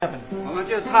们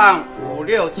就唱5、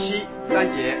6、7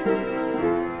三节。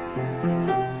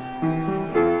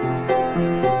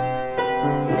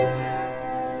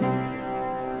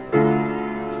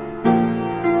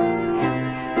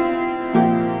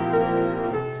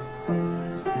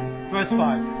Verse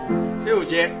 5. 第5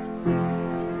节。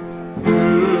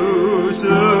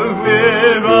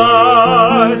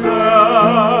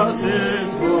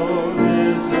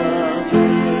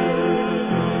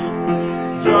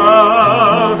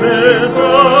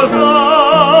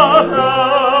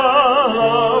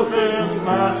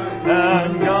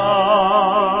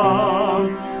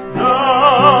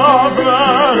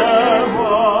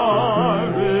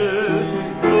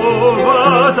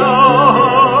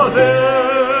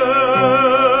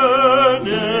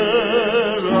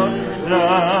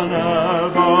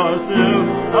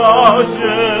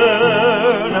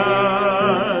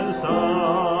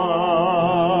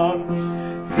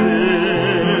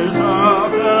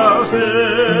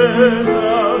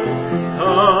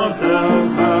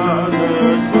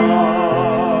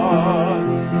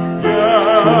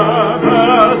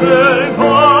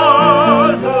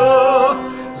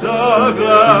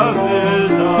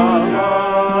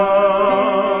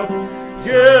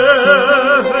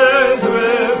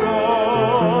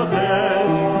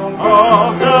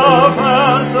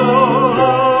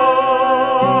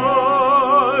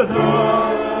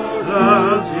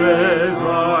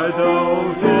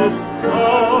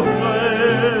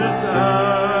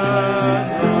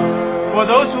For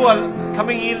those who are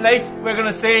coming in late, we're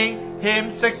going to sing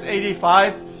hymn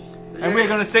 685, and we're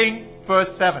going to sing verse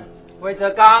 7. 为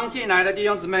着刚进来的弟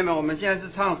兄姊妹们，我们现在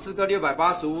是唱诗歌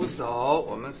685首，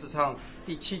我们是唱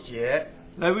第7节。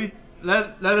Let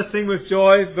us sing with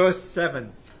joy, verse 7.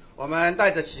 我们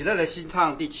带着喜乐的心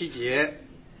唱第7节。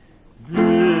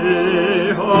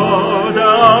Behold,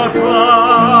 the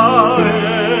cross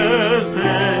is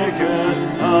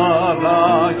taken up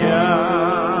again.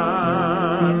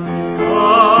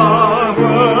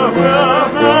 Onward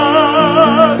with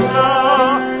measure,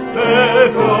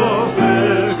 faithful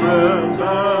pilgrims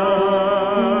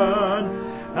band,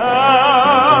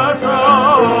 as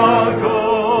our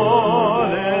calling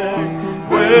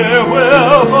we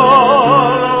will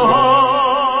follow on.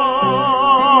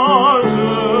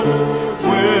 Soon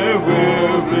we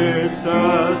will reach the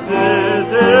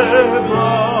city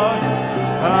bright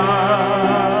and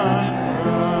grand.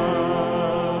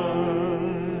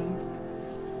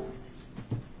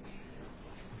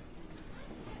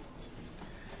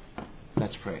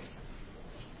 Let's pray.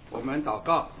 我们祷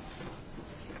告。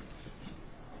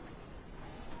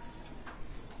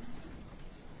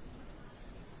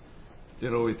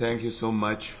Dear Lord, we thank you so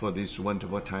much for this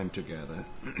wonderful time together.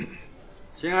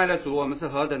 亲爱的主，我们是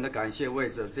何等的感谢，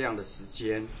为着这样的时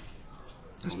间，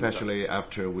 Especially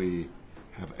after we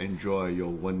have enjoyed your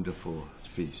wonderful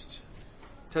feast.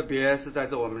 特别是在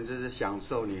这我们就是享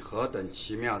受你何等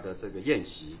奇妙的这个宴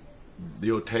席，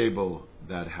 Your table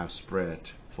that have spread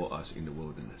for us in the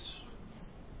wilderness.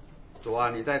 主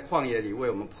啊，你在旷野里为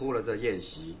我们铺了这宴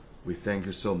席， We thank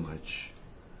you so much.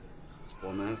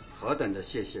 我们何等的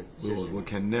谢谢 We, 谢谢 we 你，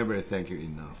 can never thank you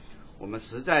enough. 我们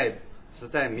实在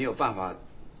没有办法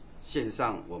献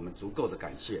上我们足够的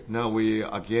感谢。 Now we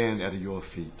are again at your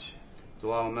feet.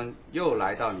 主啊，我们又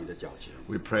来到你的脚前，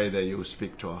 We pray that you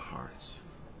speak to our hearts.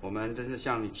 我们真是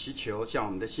向你祈求，向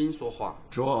我们的心说话，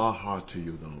 Draw our heart to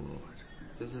you, the Lord,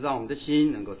 真是让我们的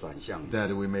心能够转向你， that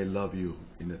we may love you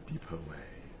in a deeper way.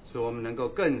 使我们能够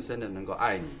更深的能够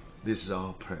爱你。 This is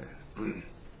our prayer.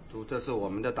 主，这是我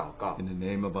们的祷告， In the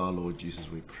name of our Lord Jesus,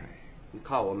 we pray.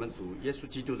 靠我们主耶稣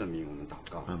基督的名，我们祷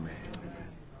告。 Amen.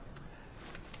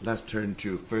 Let's turn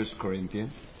to 1 Corinthians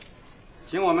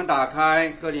请我们打开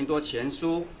哥林多前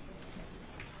书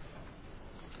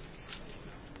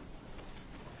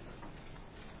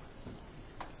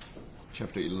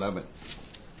chapter 11.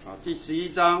 第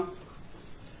11章。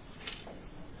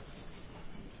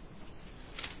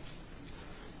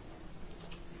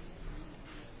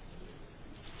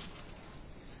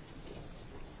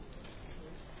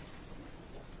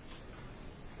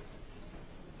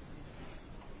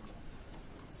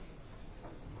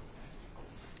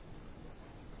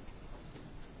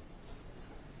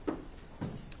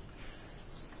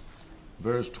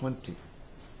Verse 20.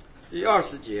 第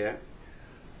20节，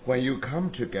 When you come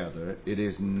together, it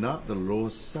is not the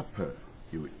Lord's supper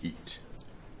you eat.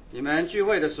 你们聚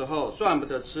会的时候，算不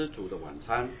得吃主的晚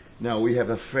餐。 Now we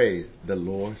have a phrase, the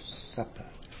Lord's supper.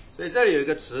 所以这里有一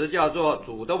个词叫做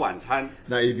主的晚餐。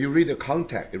 Now if you read the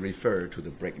context, it refers to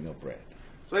the breaking of bread.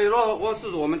 所以若是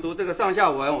我们读这个上下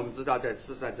文，我们知道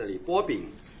是在这里剥饼。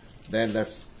 Then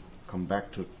let's come back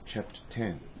to chapter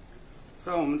 10.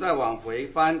 那我们再往回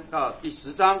翻到第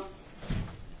10章。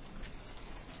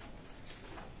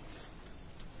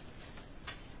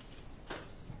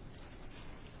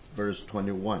Verse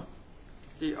 21.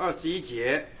 第21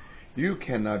节。You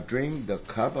cannot drink the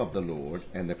cup of the Lord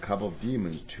and the cup of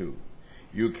demons too.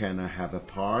 You cannot have a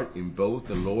part in both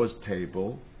the Lord's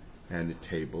table and the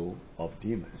table of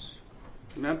demons.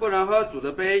 你们不能喝主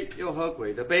的杯，又喝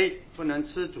鬼的杯；不能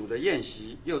吃主的宴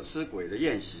席，又吃鬼的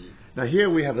宴席。 Now here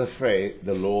we have the phrase,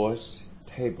 the Lord's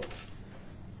table.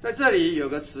 在这里有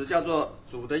个词叫做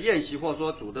主的宴席，或者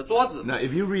说主的桌子。 Now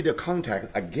if you read the context,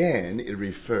 again it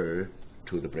refers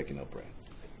to the breaking of bread.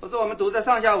 或者我们读在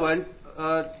上下文，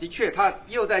的确，它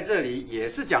又在这里也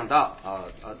是讲到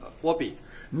波饼。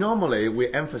 Normally we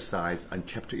emphasize on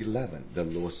chapter 11, the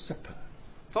Lord's Supper.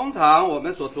 通常我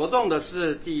们所着重的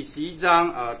是第11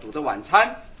章主的晚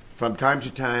餐。 From time to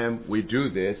time we do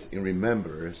this in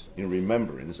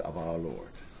remembrance of our Lord.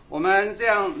 我们这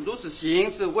样如此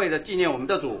行，是为了纪念我们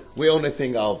的主。 We only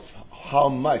think of how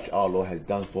much our Lord has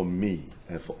done for me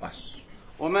and for us.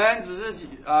 我们只是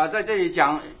在这里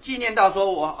讲纪念到说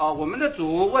我们的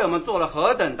主为我们做了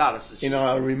何等大的事情。 In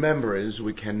our remembrance,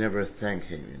 we can never thank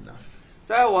Him enough.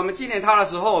 在我们纪念他的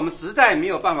时候，我们实在没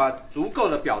有办法足够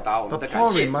的表达我们 But 的感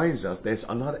Paul 谢。 reminds us there's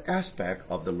another aspect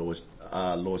of the Lord's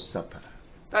Supper.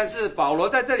 但是保罗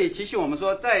在这里提醒我们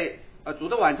说，在主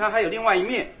的晚餐还有另外一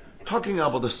面。 Talking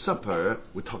about the supper,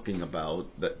 we're talking about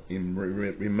in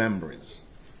remembrance.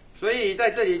 所以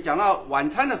在这里讲到晚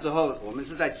餐的时候，我们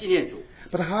是在纪念主。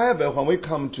 But however, when we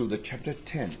come to the chapter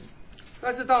 10,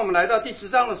 但是当我们来到第10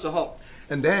章的时候，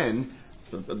 and then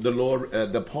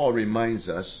Paul reminds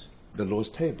us the Lord's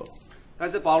table.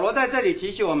 但是保罗在这里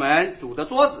提醒我们主的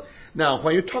桌子。 Now,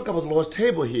 when you talk about the Lord's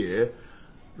table here,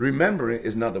 remembering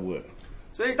is not the word.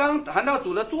 所以当谈到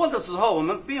主的桌子的时候，我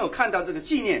们并有看到这个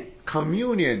纪念，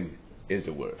 Communion is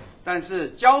the word. 但是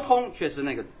交通却是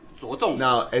那个着重。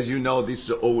 Now, as you know, this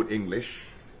is old English.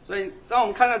 所以当我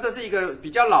们看到这是一个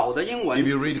比较老的英 If 文，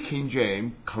 you read King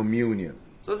James, communion.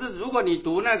 就是如果你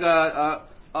读那个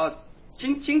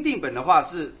钦定本的话，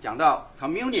是讲到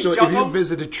communion So 交 if you 通。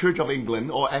 visit the Church of England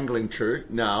or Anglican Church,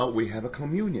 now we have a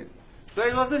communion. 所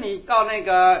以说是你到那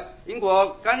个英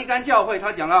国甘利甘教会，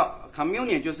他讲到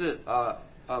communion 就是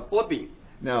波饼。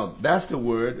 Now, that's the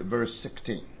word, verse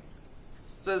 16.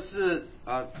 这是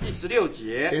第16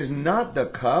节。 Is not the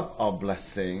cup of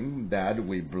blessing that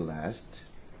we blessed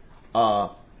a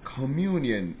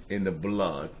communion in the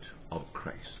blood of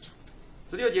Christ?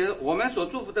 16节，我们所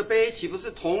祝福的杯，岂不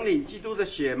是统领基督的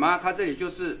血吗？他这里就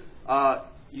是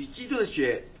与基督的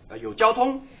血有交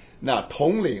通。 Now,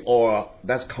 统领 or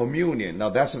that's communion. Now,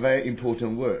 that's a very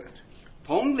important word.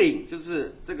 统领就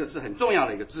是这个是很重要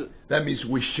的一个字， That means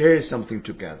we share something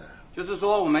together. 就是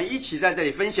说我们一起在这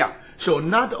里分享。 So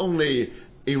not only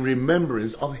in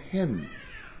remembrance of Him,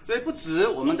 所以不止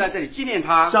我们在这里纪念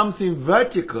他， something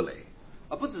vertically,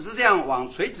 不只是这样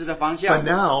往垂直的方 but 向，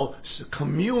 now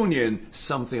communion,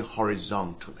 something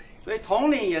horizontally. 所以统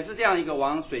领也是这样一个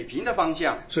往水平的方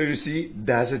向。 So you see,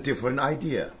 that's a different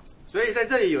idea. 所以在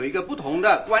这里有一个不同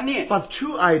的观念， But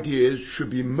two ideas should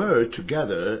be merged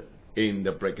together in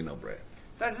the breaking of bread.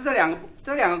 但是这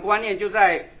两个观念就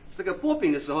在这个波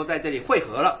饼的时候在这里汇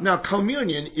合了。 Now,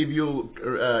 communion, if you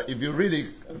really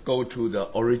go to the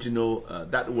original,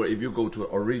 that word, if you go to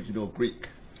original Greek,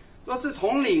 若是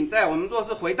统领，在我们若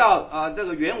是回到这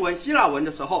个原文希腊文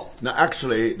的时候， now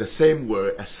actually the same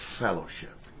word as fellowship.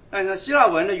 但是希腊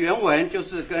文的原文就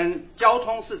是跟交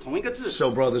通是同一个字。 So,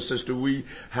 brother, sister, we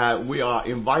are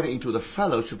invited into the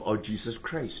fellowship of Jesus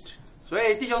Christ. 所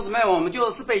以弟兄姊妹们，我们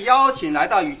就是被邀请来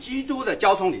到与基督的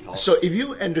交通里头。 So, if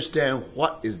you understand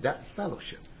what is that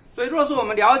fellowship, 所以若是我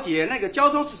们了解那个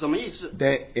交通是什么意思，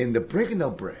 then in the breaking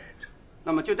of bread,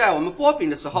 那么就在我们波饼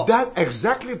的时候， that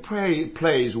exactly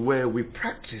place where we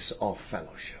practice our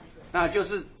fellowship. 那就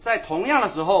是在同样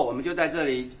的时候，我们就在这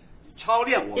里操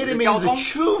练我们 It 的交 means 通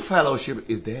the。true fellowship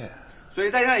is there. 所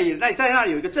以在那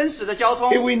里有一个真实的交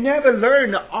通。 If we never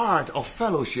learn the art of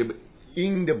fellowship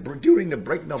during the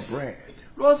breaking of bread,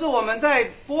 若是我们在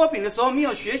波饼的时候没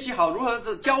有学习好如何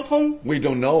的交通， we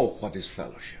don't know what is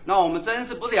fellowship. 那我们真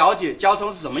是不了解交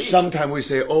通是什么意思。 Sometimes we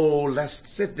say, oh, let's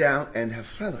sit down and have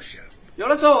fellowship. 有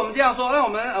的时候我们这样说，让我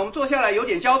们坐下来有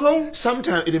点交通。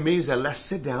 Sometimes it means that let's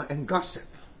sit down and gossip.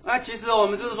 那其实我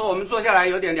们就是说，我们坐下来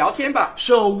有点聊天吧。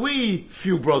 So we,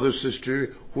 few brothers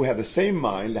sisters who have the same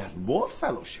mind, have more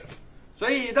fellowship. 所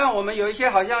以，当我们有一些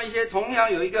好像一些同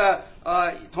样有一个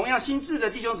同样心智的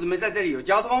弟兄姊妹在这里有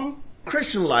交通。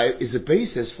 Christian life is the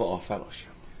basis for our fellowship.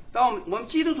 当我们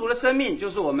基督徒的生命就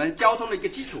是我们交通的一个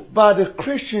基础。 But the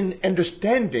Christian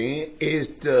understanding is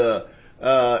the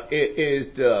is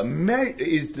the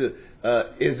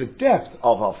depth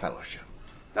of our fellowship.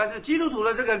 但是基督徒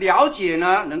的这个了解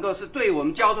呢，能够是对我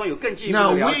们交通有更进一步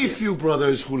Now, 的了 we 解。 few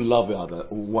brothers who love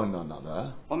one another,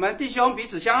 我们弟兄彼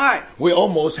此相爱， we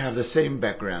almost have the same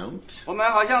background. 我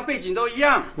们好像背景都一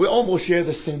样， We almost share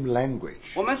the same language.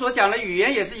 我们所讲的语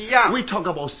言也是一样， We talk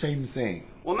about same thing.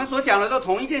 我们所讲的都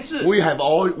同一件事。 We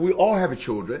all have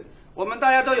children. 我们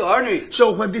大家都有儿女， So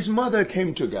when this mother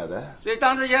came together, 所以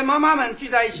当这些妈妈们聚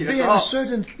在一起的 they 时 have a 候，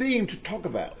 certain theme to talk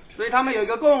about. 所以他们有一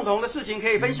个共同的事情可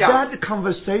以分享， That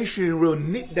conversation will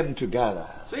knit them together.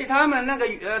 所以他们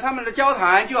他们的交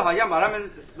谈就好像把他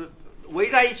们围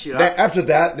在一起 Then 了。 after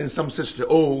that, then some sister,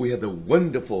 oh, we have a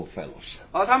wonderful fellowship.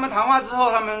 他们谈话之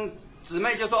后，他们姊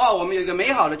妹就说：“哦，我们有一个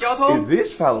美好的交 Is 通。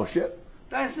 this fellowship? ”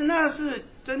但是那是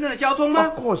真正的交通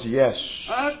吗 Of？course, yes.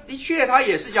 的确，它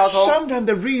也是交通。 Sometimes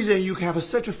the reason you can have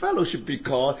such a fellowship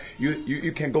because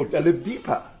you can go a little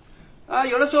deeper.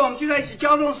 有的时候我们聚在一起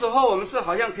交通的时候，我们是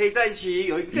好像可以在一起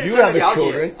有一个更 You 深的 have 了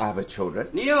children, 解。 I have children.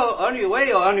 你有儿女，我也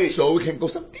有儿女， So we can go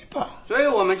some deeper. 所以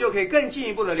我们就可以更进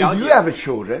一步的了 If you 解。 have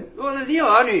children, 如果是你有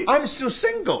儿女， I'm still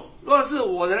single. 如果是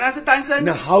我仍然是单身，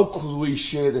 Now, how could we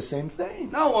share the same thing?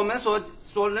 那我们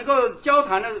所能够交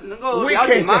谈的，能够 We 了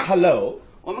解 can say 吗？ hello,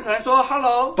 我们可能说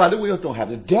hello， but we don't have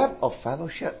the depth of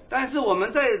fellowship. 但是我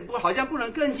们好像不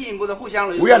能更进一步的互相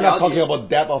的 We are not 了 talking 解。 about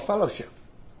depth of fellowship.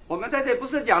 我们在这不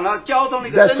是讲到交通的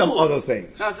一个 That's 深 some 度， other thing.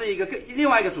 那是另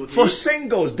外一个主题。 For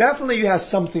singles, definitely you have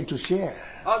something to share.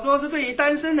 如果是对于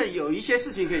单身的，有一些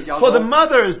事情可以交 For the 通。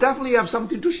 mothers, definitely you have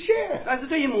something to share. 但是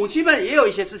对于母亲们也有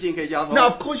一些事情可以交通。 Now,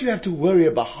 of course, you have to worry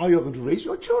about how you're going to raise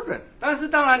your children. 但是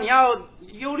当然你要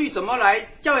忧虑怎么来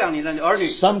教养你的儿女。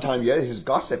 Sometimes, yes, it's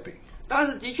gossiping. 但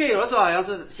是的确有的时候好像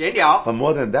是闲聊， But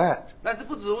more than that, 但是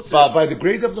不止如此。 but by the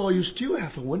grace of the Lord, you still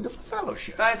have a wonderful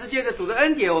fellowship. 但是借着主的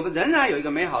恩典，我们仍然有一个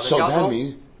美好的 So 交 that 通。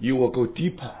 means you will go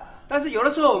deeper. 但是有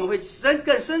的时候我们会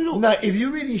更深入。 Now, if you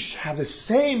really have the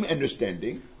same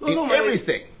understanding 如 in 果我们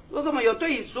everything, 如果我们有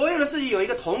对所有的事情有一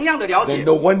个同样的了 then 解，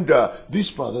 no wonder this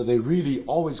brother, they really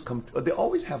always they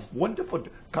always have wonderful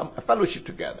fellowship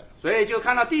together. 所以就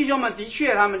看到弟兄们的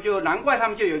确，难怪他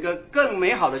们就有一个更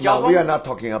美好的交 Now, 通 we。are not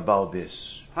talking about this.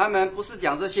 他们不是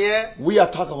讲这些， We are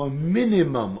talking about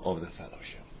minimum of the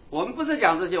fellowship. 我们不是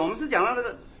讲这些，我们是讲到这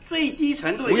个最低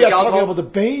程度的一 We 个 are 交 talking 通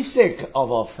about，the basic of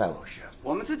our fellowship.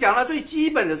 我们是讲到最基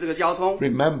本的这个交通。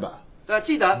 Remember,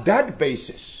 记得 that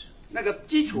basis, 那个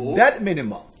基础， that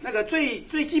minimum, 那个最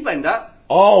基本的，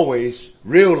 always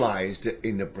realized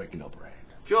in the breaking of bread.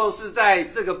 就是在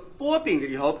这个波饼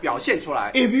里头表现出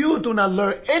来。 If you do not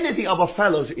learn anything about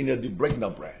fellowship in the breaking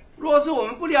of bread, 如果是我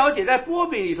们不了解在波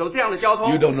饼里头这样的交 you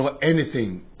通， don't know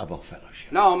anything about fellowship.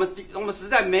 那我们实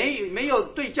在没有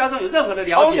对交通有任何的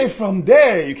了 Only 解。 from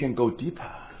there you can go deeper.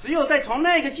 只有在从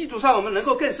那个基础上，我们能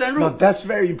够更深入 Now，that's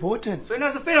very important. 所以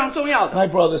那是非常重要的。 My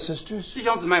brothers and sisters. 弟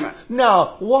兄姊妹们，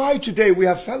 Now, why today we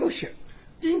have fellowship?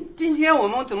 今天我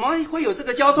们怎么会有这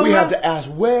个交通 We have to 呢？ ask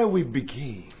where we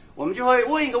begin. 我们就会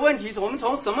问一个问题：我们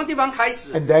从什么地方开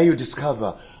始？ And then you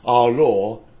discover our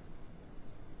Lord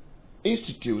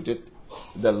instituted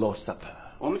the Lord's Supper.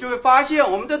 我们就会发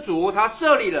现我们的主他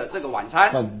设立了这个晚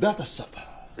餐， Another supper.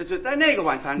 就是在那个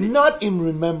晚餐里， Not in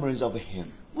remembrance of Him.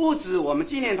 不止我们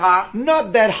纪念他，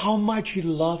 Not that how much He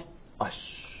loved us.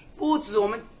 不止我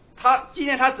们纪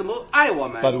念他怎么爱我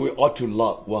But 们， we ought to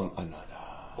love one another.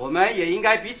 我们也应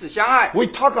该彼此相爱。 We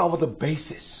talk about the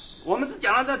basis. 我们是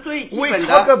讲到这最基 We 本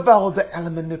talk 的， about the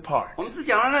elementary part. 我们是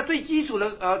讲到那最基础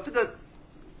的这个成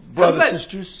Brothers and 分。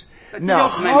 sisters, 弟 now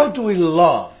兄姊妹 how 们， do we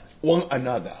love one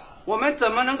another? 我们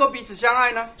怎么能够彼此相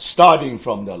爱呢？ Starting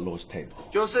from the Lord's table.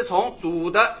 就是从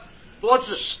主的桌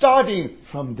子， Starting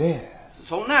from there.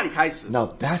 从那里开始。 Now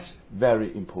that's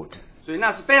very important. 所以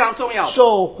那是非常重要的。 So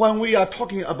when we are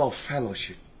talking about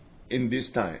fellowship in this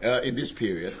time, in this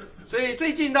period, 所以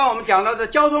最近当我们讲到这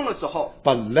交通的时候，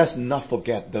 but let's not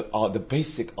forget the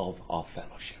basic of our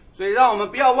fellowship. 所以让我们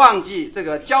不要忘记这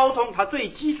个交通它最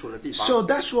基础的地方。 So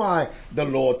that's why the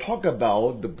Lord talk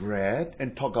about the bread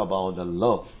and talk about the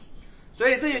love. 所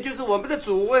以这也就是我们的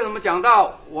主为什么讲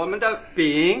到我们的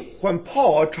饼。 When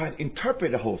Paul tried to interpret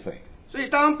the whole thing, 所以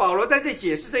当保罗在这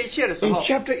解释这一切的时 in 候，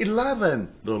 chapter 11,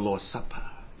 the Lord's Supper,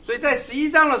 所以在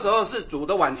11章的时候是主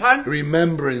的晚餐，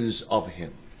 remembrance of Him.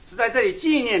 是在这里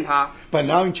纪念他。 But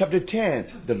now in chapter 10,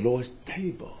 the Lord's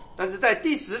table. 但是在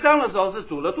第10章的时候是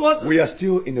主的桌子， We are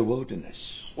still in the wilderness.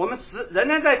 我们仍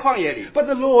然在旷野里， But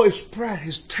the Lord spread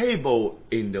His table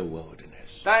in the wilderness.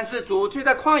 但是主却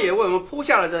在旷野为我们铺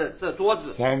下了这桌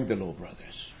子。 Thank the Lord,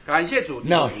 brothers. 感谢主。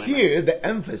 Now 弟兄姊妹们 here the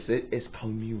emphasis is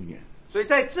communion. 所以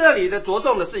在这里的着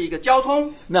重的是一个交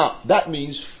通， Now that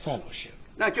means fellowship.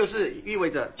 那就是意味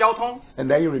着交通。 And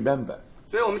then you remember,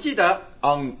 所以我们记得，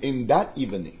 in that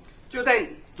evening, 就在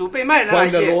主被卖的那 when 一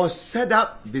the 天， Lord set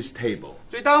up this table,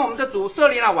 所以当我们的主设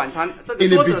立了晚餐这个 in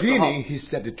the 桌子的时候， beginning, He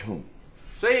set the tone.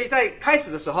 所以在开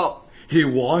始的时候， He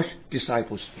washed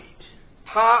disciples' feet.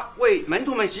 他为门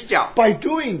徒们洗脚， By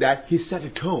doing that, He set a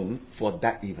tone for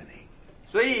that evening.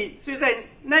 所以就在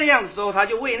那样的时候，他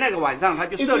就为那个晚上他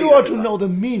就 If 设立 you are 了 to 这个。 know the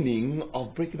meaning of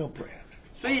breaking of bread,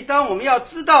 所以当我们要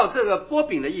知道这个波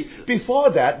饼的意思，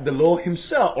 before that, the Lord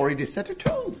Himself already set a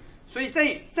tone. 所以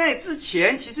在之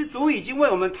前，其实主已经为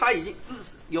我们，他已经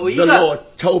有一 The 个 Lord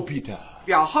told Peter,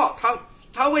 表号，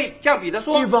他为向彼得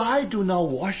说， if I do not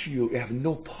wash you, you have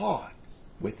no part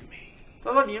with me.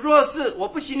 他说你若是我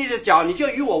不洗你的脚，你就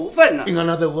与我无份了。 In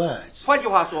other words, 换句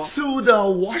话说， through the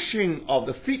washing of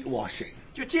the feet washing,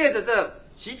 就借着这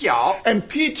洗脚， and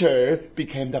Peter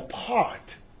became the part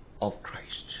of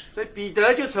Christ. 所以彼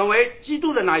得就成为基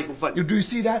督的那一部分， You do you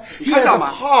see that? He 你 has 看到 a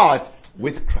吗？ part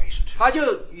with Christ. 他就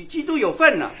与基督有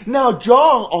份了。 Now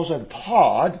John also had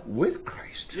part with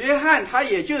Christ. 约翰他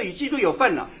也就与基督有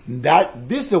份了。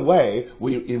 This is the way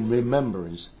we in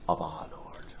remembrance of our Lord.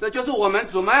 这就是我们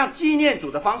怎么样纪念主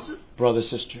的方式， Brothers,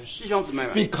 sisters, 弟兄姊妹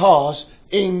们。 because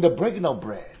in the breaking of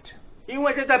bread, 因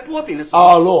为这在波饼的时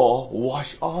our 候， Lord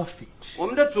washed our feet. 我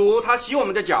们的主他洗我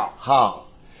们的脚， How?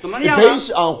 怎么样呢？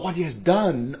 Based on what He has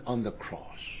done on the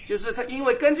cross. 就是他，因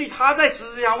为根据他在十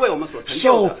字架为我们所成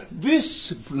就 So 的，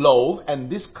 this loaf and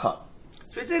this cup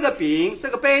所以这个饼、这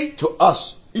个杯， to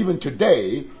us, even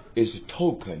today, is a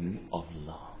token of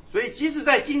love. 所以即使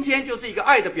在今天就是一个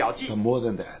爱的表记 But。more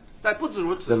than that, 但不止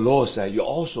如 the 此， Lord said you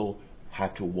also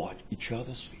have to wash each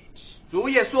other's feet. 主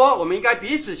也说我们应该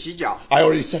彼此洗脚。 I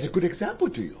already set a good example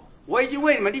to you. 我已经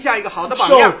为你们立下一个好的榜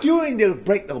So 样， during the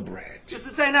break of bread, 就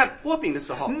是在那波饼的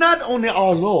时候， not only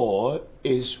our Lord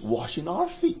is washing our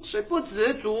feet, 所以不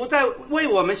止主在为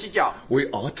我们洗脚， we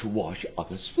ought to wash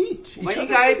others' feet. 我们应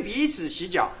该彼此洗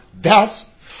脚， That's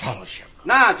fellowship.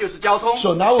 那就是交通。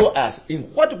 So now we'll ask, in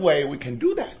what way we can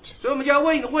do that? 所以我们就要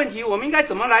问一个问题：我们应该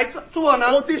怎么来做呢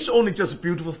Well,？this is only just a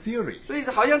beautiful theory. 所以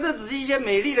好像这只是一些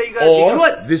美丽的一个理 Or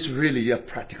论， this really a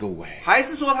practical way. 还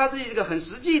是说它是一个很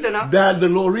实际的呢？ That the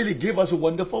Lord really give us a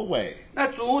wonderful way. 那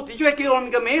主的确给我们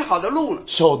一个美好的路呢。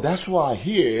 So that's why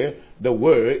here the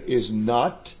word is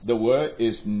not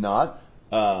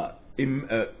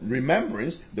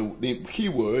remembrance. The key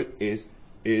word is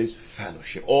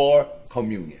fellowship or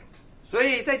communion. 所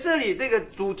以在这里，这个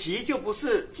主题就不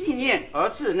是纪念，而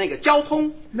是那个交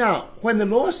通。 Now, when the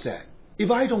Lord said,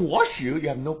 "If I don't wash you, you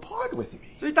have no part with me."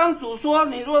 所以当主说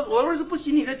我若是不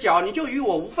洗你的脚，你就与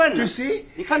我无份 Do 了 you。see?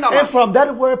 你看到 And 吗？ from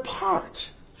that word part,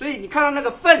 所以你看到那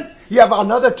个份， you have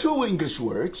another two English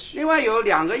words: 另外有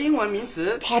两个英文名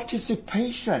词，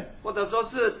 participation 或者说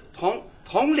是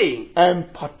统领， and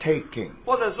partaking.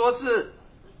 或者说是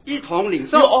一同领 You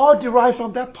受， all derive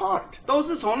from that part. 都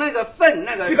是从那个份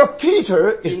那个 Because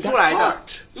Peter is 引 that 出来的 part,。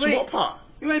因为 small part.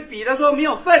 因为彼得说没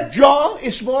有份， John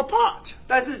is small part.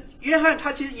 但是约翰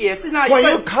他其实也是那一 When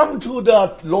you 份。 come to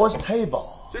the Lord's table,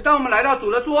 所以当我们来到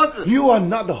主的桌子， you are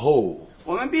not the whole.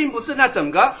 我们并不是那整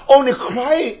个， Only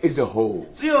Christ is the whole.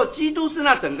 只有基督是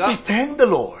那整个 We。thank the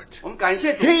Lord. 我们感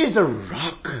谢主， He is the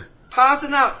rock. 他是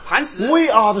那磐石，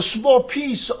 We are the small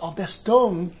piece of that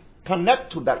stone connect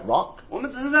to that rock. 我们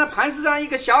只是在磐石上一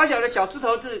个小小的小石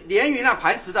头是连于那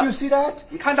磐石 Do you 的。 see that?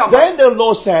 你看到吗？ Then the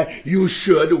Lord said, you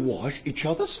should wash each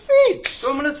other's feet. 所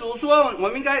以我们的主说，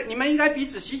你们应该彼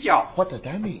此洗脚， What does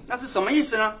that mean? 那是什么意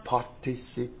思呢？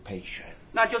 Participation.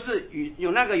 那就是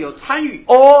有参与，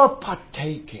 Or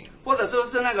partaking. 或者说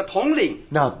是那个统领，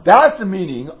 Now that's the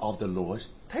meaning of the Lord's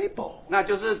table. 那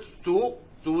就是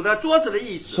主的桌子的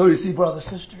意思。 So you see, brothers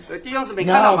and sisters. 所以弟兄姊妹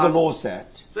看到 Now the 吗？ Lord said,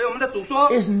 所以我们的主说，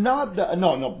 is not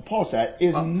Paul said,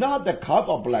 is not the cup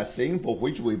of blessing for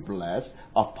which we bless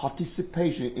a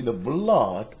participation in the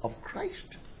blood of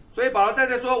Christ. 所以保罗在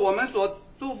这说，我们所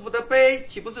祝福的杯，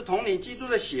岂不是统领基督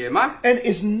的血吗？ And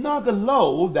it's not the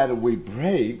loaf that we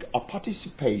break a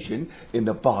participation in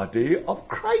the body of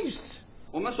Christ.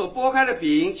 我们所拨开的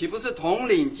饼，岂不是统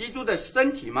领基督的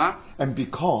身体吗？ And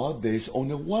because there is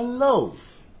only one loaf,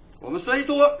 我们虽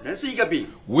多，仍是一个饼，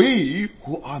 we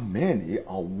who are many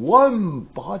are one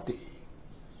body.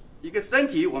 一个身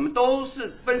体，我们都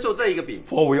是分受这一个饼。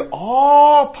 For we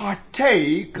all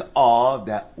partake of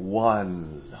that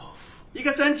one loaf. 一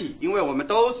个身体，因为我们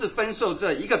都是分受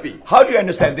这一个饼。 How do you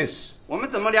understand this? 我们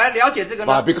怎么来了解这个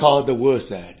But 呢？ because the word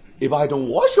said, if I don't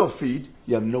wash your feet,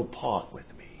 you have no part with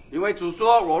me. 因为主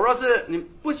说，我若是你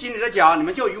不洗你的脚，你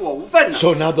们就与我无份了。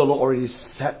 So now the Lord already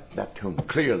set that tone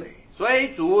clearly. 所以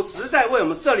主实在为我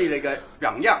们设立了一个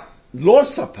榜样。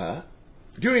 Lord's Supper,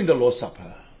 during the Lord's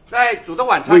Supper, 在主的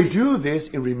晚 We 餐里， do this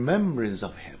in remembrance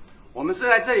of him. 我们是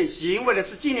在这里行，为的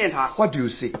是纪念他。 What do you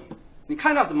see? 你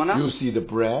看到什么呢？ You see the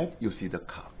bread, you see the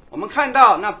cup. 我们看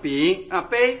到那饼、那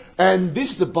杯， And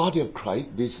this is the body of Christ.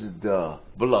 This is the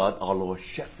blood our Lord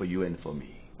shed for you and for me.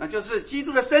 那就是基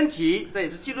督的身体，这也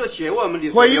是基督的血为我们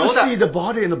流 When you 流的。 see the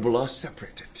body and the blood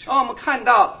separated, 当我们看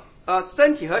到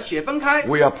身体和血分开，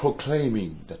 we are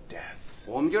proclaiming the death.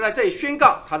 我们就在这里宣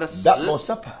告他的死。 That's Lord's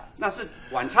Supper. 那是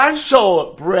晚餐。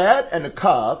 So bread and the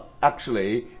cup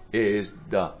actually is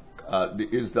the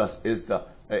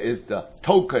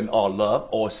token or love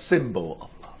or symbol of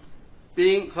love.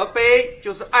 饼和杯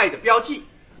就是爱的标记。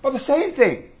 But the same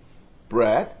thing,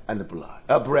 bread and the blood,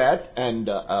 bread and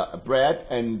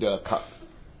cup.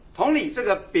 同理，这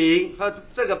个饼和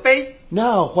这个杯，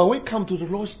 Now, when we come to the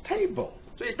Lord's table,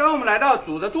 所以当我们来到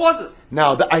主的桌子，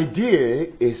 now the idea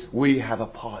is we have a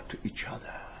part to each other.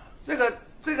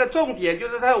 这个重点就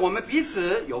是在我们彼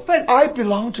此有份。 I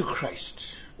belong to Christ.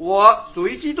 我属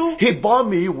于基督， He bought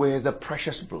me with the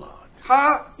precious blood.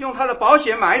 他用他的保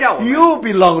险买了我们。 You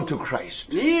belong to Christ.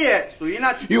 你也属于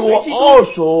那基 You 督 were 基督，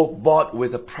 also bought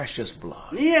with the precious blood.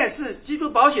 你也是基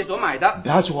督保险所买的，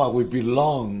 That's why we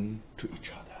belong to each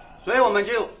other. 所以我们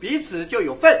就彼此就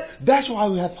有份， That's why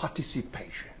we have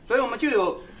participation. 所以我们就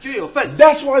有份，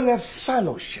 That's why we have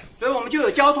fellowship. 所以我们就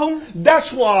有交通，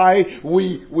 That's why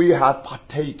we have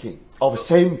partaking of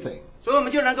same thing. 所以我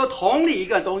们就能够同理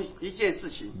一件事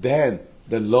情。 Then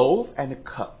the loaf and the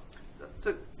cup.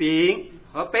 这饼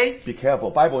和杯， Be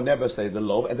careful. Bible never say the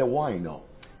loaf and the wine. No.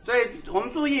 所以我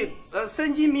们注意，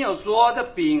圣经没有说这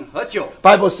饼和酒，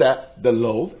 Bible said the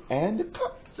loaf and the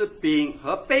cup. 是饼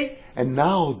和杯。 And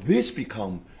now this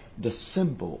become the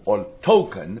symbol or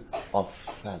token of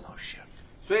fellowship.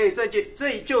 所以这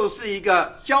就是一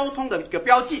个交通的一个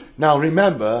标记。 Now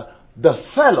remember, the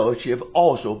fellowship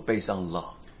also based on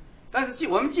love. 但是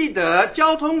我们记得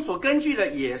交通所根据的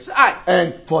也是爱，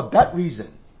 And for that reason,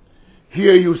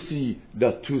 here you see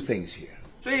the two things here.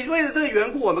 所以为了这个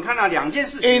缘故，我们看到两件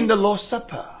事 In 情。 the Lord's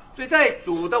Supper, 所以在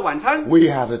主的晚餐， we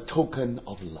have a token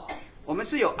of love. 我们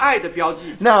是有爱的标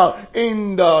记； Now,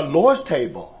 in the Lord's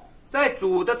table, 在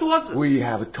主的桌子 we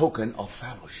have a token of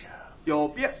fellowship.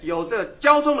 有这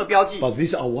交通的标记。 But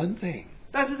these are one thing.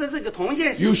 但是这是一个同一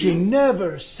件 You 事 should 情，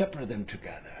 never separate them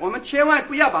together. 我们千万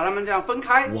不要把它们这样分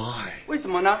开。 Why? 为什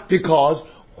么呢？ Because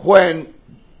when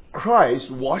Christ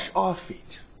washed our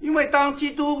feet, 因为当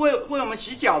基督为我们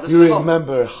洗脚的 you 时候，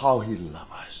 remember how he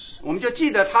loved us. 我们就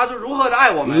记得他是如何的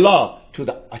爱我们， Love to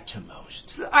the uttermost.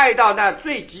 是爱到那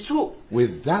最极处，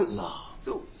 With that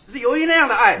love, 是由于那样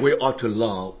的爱， we ought to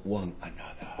love one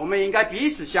another. 我们应该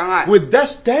彼此相爱。 With that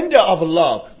standard of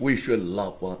love, we should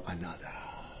love one another.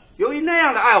 由于那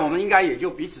样的爱，我们应该也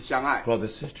就彼此相爱。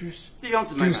 Brothers, sisters, 弟兄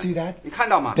姊 do 妹 you see 们 that?，你看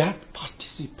到吗？ That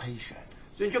participation.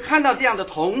 所以你就看到这样的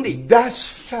同理， That's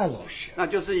fellowship. 那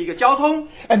就是一个交通。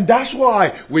 And that's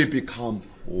why we become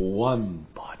one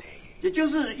body. 也就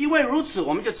是因为如此，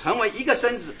我们就成为一个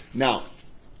身子。 Now,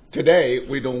 today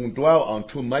we don't dwell on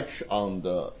too much on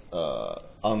the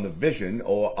vision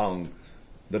or on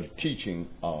the teaching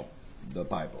of the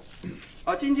Bible.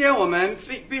 今天我们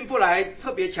并不来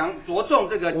特别着重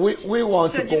这个 We want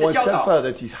to 圣经 go 的 one 教 step 导。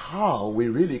 further to see how we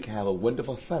really can have a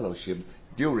wonderful fellowship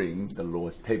during the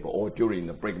Lord's table or during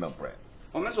the breaking of bread.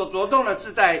 我们所着重的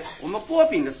是在我们剥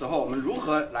饼的时候，我们如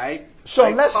何来 So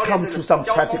来 let's 操练 come 这 to 个 some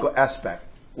交 practical 通。 aspect.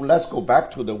 Let's go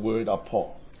back to the word of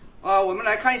Paul. 我们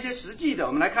来看一些实际的，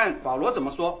我们来看保罗怎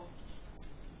么说。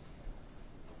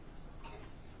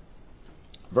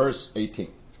 Verse 18.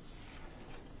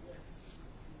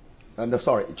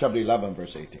 Chapter 11,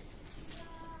 verse 18.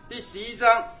 第11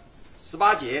章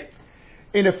18节，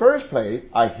 In the first place,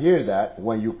 I hear that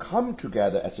when you come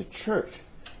together as a church,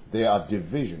 there are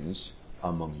divisions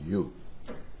among you.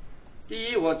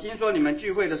 第一，我听说你们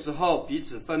聚会的时候彼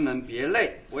此分门别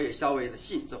类，我也稍微的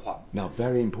信这话， Now,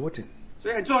 very important.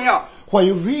 所以很重要。 When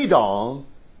you read on,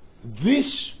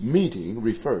 this meeting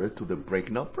refers to the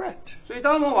breaking of bread. 所以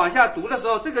当我们往下读的时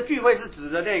候，这个聚会是指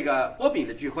的那个剥饼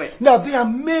的聚会。 Now, there are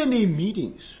many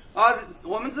meetings.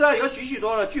 我们知道有许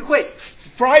多的聚会。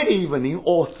 Friday evening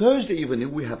or Thursday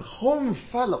evening, we have home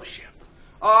fellowship.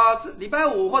 是礼拜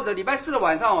五或者礼拜四的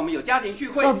晚上，我们有家庭聚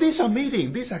会。 Now, these are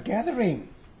meetings, these are gathering.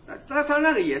 他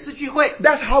那个也是聚会，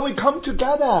 That's how we come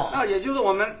together. 那也就是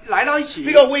我们来到一起。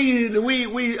 Because we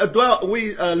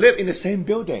live in the same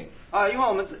building. 因为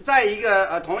我们在一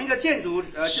个同一个建筑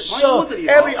同一个屋 So 子里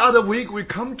头， every other week we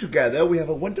come together, we have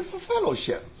a wonderful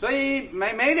fellowship. 所以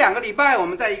每2个礼拜我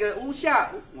们在一个屋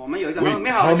下，我们有一个 We 很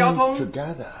美好的交 come 通，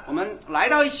 together. 我们来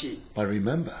到一起。 But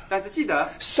remember, 但是记得，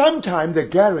 sometimes the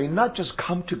gathering not just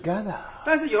come together.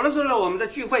 但是有的时候呢，我们的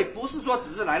聚会不是说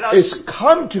只是来到一 It's 起，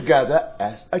 come together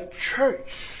as a church.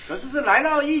 可是来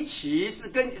到一起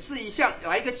是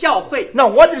来一个教会。 Now,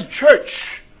 what is church?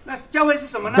 那教会是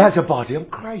什么呢？ That's the body of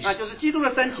Christ. 那就是基督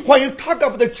的身体。 When you talk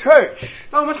about the church,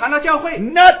 当我们谈到教会，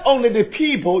 not only the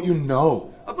people you know,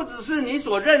 不只是你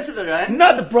所认识的人，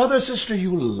 not the brother sister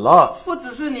you love. 不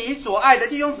只是你所爱的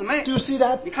弟兄姊妹 Do，you see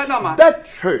that? 你看到吗？ That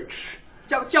church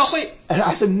教会，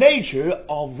 has a nature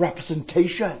of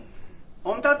representation.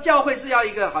 我们当教会是要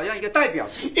好像一个代表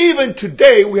性。 Even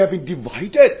today, we have been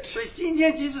divided. 所以今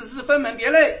天即使是分门别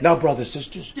类， Now, brothers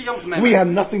sisters, 弟兄姊妹 we 们，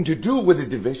 have nothing to do with the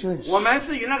divisions. 我们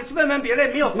是与那个分门别类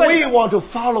没有分 We 的。 want to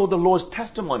follow the Lord's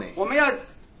testimony. 我们要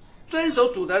遵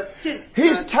守主的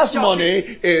His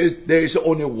testimony is there is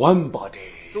only one body.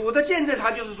 主的见证，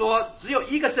他就是说只有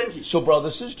一个身体， So,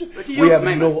 brothers sisters, 弟兄 we 姊 have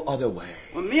妹们 no other way.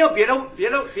 我们没有别的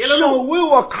So 路。 we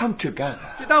will come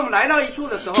together 所以当我们来到一处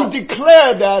的时候， to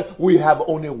declare that we have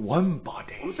only one 我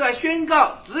body. 们是来宣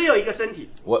告只有一个身体。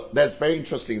 Well, that's very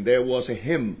interesting. There was a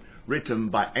hymn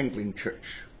written by Anglican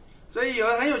Church. 所以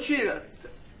很有趣的，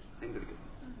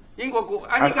英国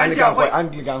安利甘教会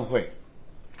安利甘会。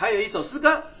还有一首诗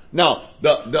歌。 Now,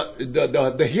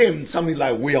 the hymn, something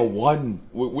like we are one,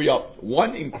 we are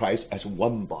one in Christ as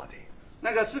one body.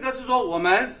 那个诗歌是说我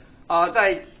们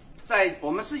在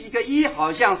我们是一个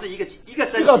好像是一个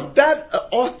身 Because 体。 that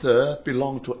author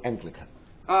belonged to Anglican.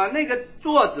 那个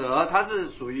作者他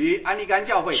是属于安利甘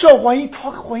教会的。 So when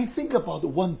he think about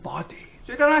one body,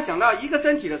 所以当他想到一个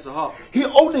身体的时候， he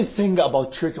only think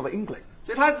about Church of England.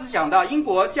 所以他只想到英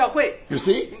国教会。 You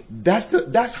see,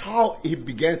 that's how he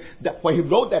began. That when he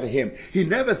wrote that hymn, he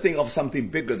never think of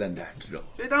something bigger than that. No.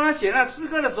 所以当他写那诗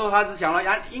歌的时候，他只想到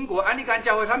英国安利甘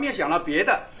教会，他没有想到别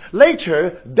的。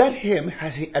 Later, that hymn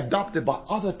has been adopted by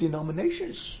other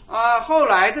denominations. 后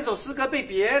来这首诗歌被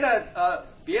别的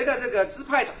这个支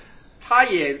派，他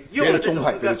也用了这首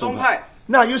诗歌宗派。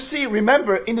 Now you see,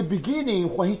 remember in the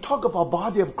beginning when he talked about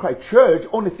body of Christ, church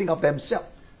only think of themselves.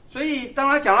 所以当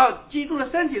他讲到基督的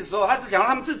身体的时候，他只想到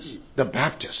他们自己， The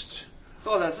Baptist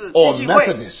或者是 or 基金会，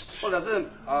 Methodist 或者是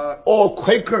or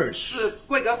Quakers. 是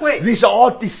贵格会。 These are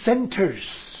all dissenters.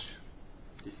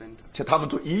 他们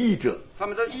都异议者。他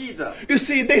们都异议者， You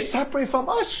see, they separate from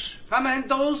us. 他们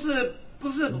都是不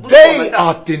是我 They 们的，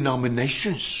 are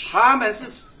denominations. 他们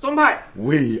是宗派，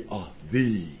 We are the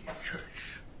church.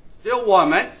 只有我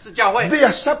们是教会。 They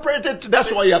are separated.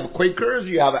 That's why you have Quakers,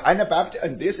 you have Anabaptists,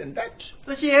 and this and that.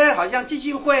 这些好像基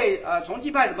金会、重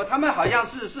基派什么，他们好像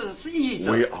是异议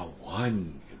者， We are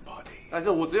one body. 但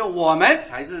是只有我们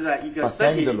才是在一个 But 身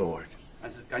thank 体 the 里。 Lord.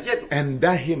 但是感谢主， And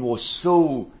that hymn was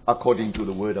so according to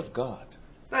the word of God.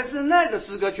 但是那个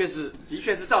诗歌的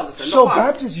确是照着神 So 的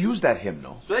话， Baptists use that hymn,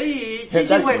 no? 所以基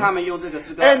金会他们用这个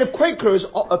诗歌。 And the Quakers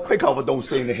don't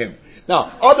sing the hymn.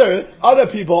 Now, other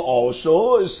people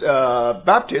also,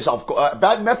 Baptists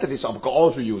Methodists of course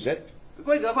also use it.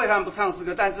 贵格会他们不唱诗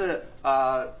歌，但是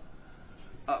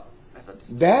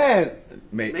Then,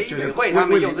 美语会他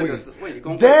们用这个卫理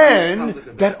公会唱这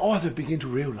个 then that author began to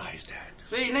realize that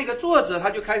所以那个作者他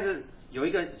就开始有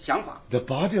一个想法， the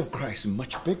body of Christ is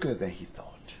much bigger than he thought.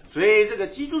 所以这个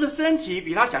基督的身体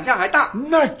比他想象还大，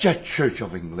 Not just Church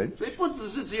of England. 所以不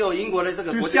只有英国的这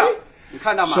个 You 国教 see?，你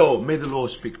看到吗？ So may the Lord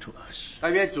speak to us.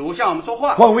 但愿主向我们说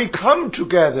话。 When we come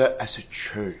together as a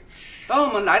church, 当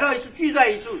我们来到一处聚在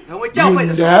一处成为 you 教会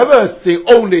的时候， never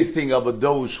only think of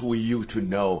those who you to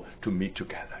know to meet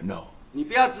together. No. 你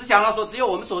不要只想到说只有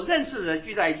我们所认识的人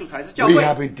聚在一处才是教 We 会，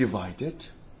 have been divided.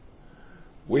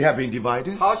 We have been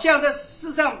divided. 好像在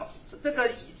世上这个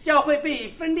教会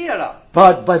被分裂了。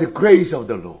 But by the grace of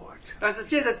the Lord, 但是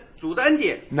借着主的恩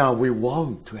典， now we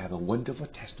want to have a wonderful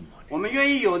testimony. 我们愿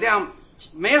意有这样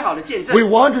美好的见 We 证。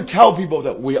 want to tell people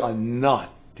that we are not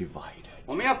divided.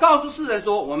 我们要告诉世人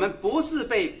说，我们不是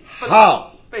被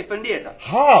How? 分裂的。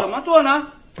 How? 怎么做呢？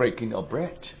 Breaking of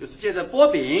bread. 就是借着剥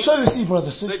饼。 So you see,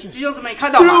 brothers 所以 and 弟 sisters, 兄姊妹看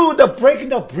到吗？ through the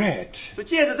breaking of bread, 就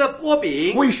借着这剥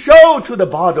饼， we show to the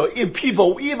body, if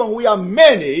people, even we are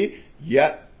many,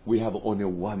 yet we have only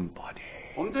one body.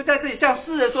 我们就在这里向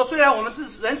世人说，虽然我们是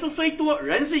人数虽多，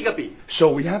人是一个饼。 So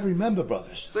we have to remember,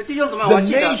 brothers, 所以弟兄姊妹， the 我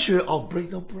记得， nature of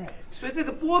breaking of bread. 所以这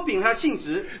个剥饼它的性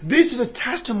质， This is a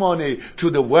testimony to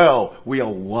the world. We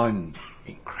are one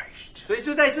in Christ. 所以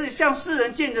就在这里向世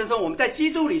人见证说，我们在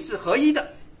基督里是合一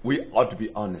的。 We ought to be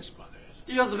honest, brothers.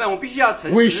 弟兄姊妹，我们必须要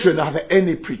诚 We should 实， not have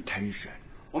any pretension.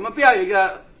 我们不要有一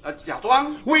个假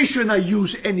装。We should not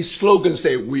use any slogan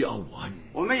say we are one.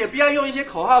 我们也不要用一些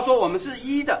口号说我们是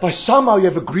一的。 But somehow you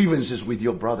have grievances with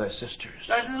your brothers and sisters.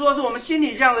 但是若是我们心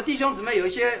里这样的弟兄姊妹有一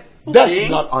些不 That's 平，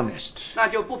 not honest. 那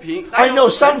就不平。 I 那 know 就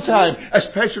不诚实 sometimes,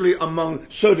 especially among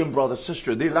certain brothers and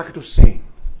sisters, they like to sing.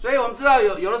 所以我们知道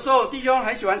有的时候弟兄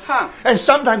很喜欢唱。 And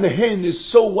sometimes the hymn is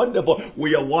so wonderful. We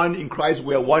are one in Christ,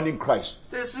 we are one in Christ.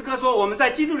 这个诗歌说我们在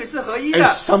基督里是合一 And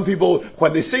的。 some people,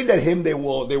 when they sing that hymn, they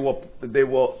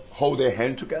will hold their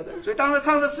hand together. 所以当他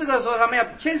唱这诗歌的时候，他们要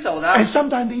牵手的。 And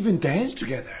sometimes they even dance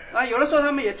together. 有的时候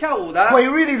他们也跳舞的。 When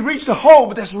you really reach the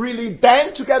hope, that's really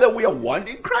dance together. We are one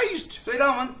in Christ. 所以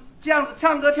当我们这样子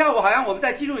唱歌跳舞，好像我们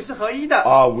在基督里是合一的。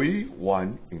 Are we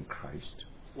one in Christ?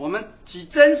 我们岂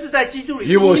真是在基督里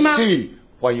是 You will 一吗？ see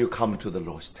when you come to the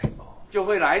Lord's table. 就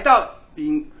会来到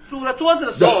饼主的桌子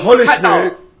的时 The 候，我们 Holy 看到，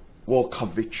 Spirit will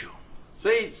convict you.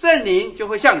 所以圣灵就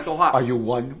会向你说话。 Are you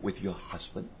one with your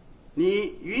husband?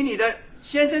 你与你的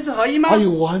先生是合一吗？ Are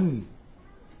you one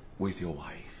with your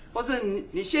wife? 或是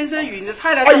你先生与你的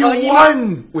太太 Are 是 you 合一吗？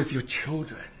 one with your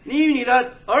children? 你与你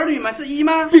的儿女们是一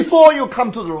吗？ Before you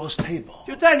come to the Lord's table,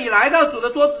 就在你来到主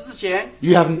的桌子之前，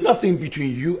 you have nothing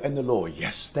between you and the Lord.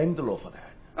 Yes, thank the Lord for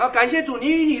that. 感谢主，你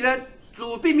与你的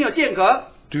主并没有间隔，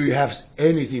 Do you have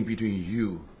anything between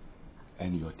you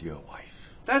and your dear wife?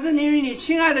 但是你与你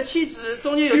亲爱的妻子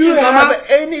中间有 Do you 间隔吗？ have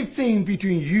anything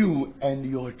between you and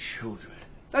your children?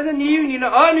 但是你与你的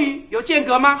儿女有间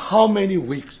隔吗？ How many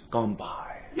weeks gone by?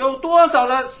 有多少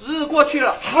的时日过去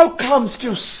了？ How come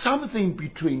still something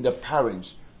between the parents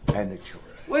and the children?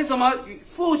 为什么与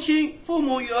父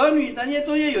母与儿女那些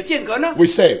中间有间隔呢？ We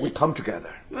say we come together.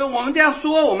 因为我们这样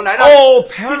说，我们来到 All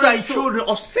聚在一 parents, 处， children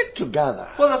all sit together.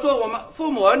 或者说我们父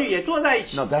母儿女也坐在一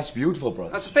起， Now that's beautiful,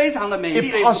 那 brothers. 是非常的美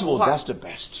丽的一 If 幅 possible, 画。 that's the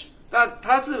best. 那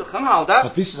它是很好 But 的，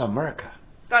 this is America.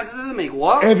 但是这是美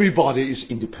国， Everybody is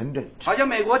independent. 好像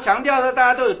美国强调的大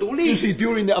家都有独 You 立。 see,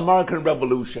 during the American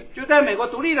Revolution, 就在美国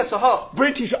独立的时候，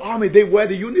 British Army, they wear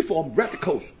the uniform, red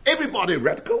coats. Everybody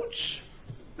red coats.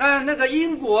 那个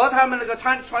英国他们那个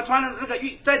穿的这个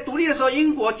在独立的时候，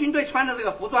英国军队穿的这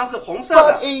个服装是红色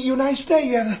But 的， in United States,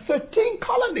 you have 13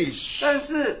 colonies. 但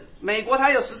是美国它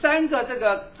有13个这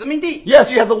个殖民地，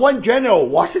 Yes, you have the one general,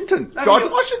 Washington, 但 George 是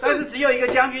Washington. 只有一个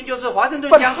将军，就是华盛顿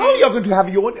But 将 how are 军。 you going to have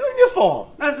your own uniform?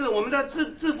 但是我们的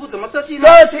制服怎么设计呢？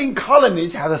 13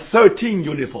 colonies have 13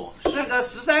 uniforms. 那个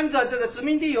13个这个殖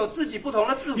民地有自己不同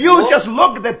的制服。 You just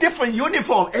look at the different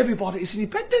uniform. Everybody is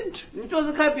independent. 你就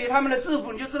是看比他们的制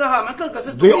服，你就知道他们各个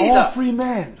是独 They're 立 all 的， free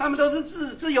men. 他们都是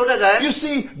自由的人。 You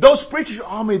see, those British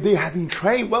army, they have been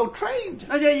trained, well trained.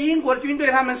 那些英国的军队，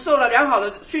他们受了良好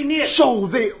的训练， So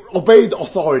they obey the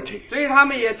authority. 所以他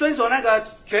们也遵守那个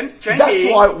权 That's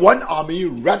柄。 why one army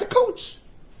red coats.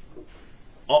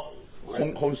 Oh,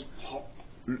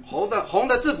 红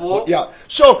的制服。 yeah.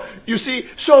 So you see,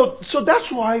 so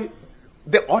that's why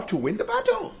they ought to win the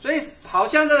battle. 所以好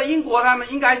像这个英国他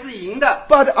们应该是赢的，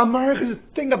 But America,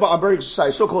 think about American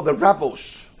society, so-called the rebels.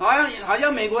 好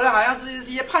像美国的好像是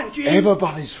一些叛军，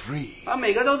 Everybody is free.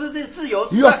 每个都是自由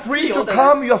You are 自 free 由 to 的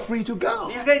come, 人， you are free to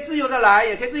go. 你可以自由的来，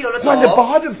也可以自由的走。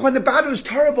 When the battle is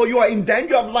terrible, you are in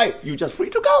danger of life, you just free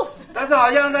to go. 但是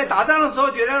好像在打仗的时候，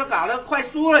觉得打得快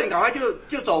输了，你赶快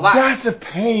就走吧。 That's the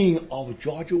pain of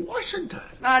George Washington.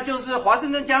 那就是华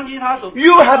盛顿将军他所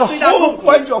You have a 最大 whole 痛苦，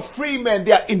 bunch of free men,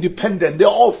 they are independent, they're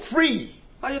all free.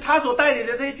 那就他所带领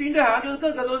的这些军队，好像就是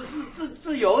个个都是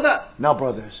自由的。 Now,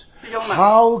 brothers, 弟兄们，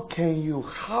 how can you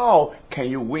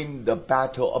win the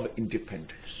battle of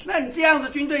independence? 那你这样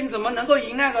子军队，你怎么能够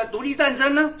赢那个独立战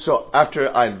争呢？ So after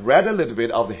I read a little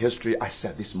bit of the history, I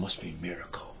said this must be a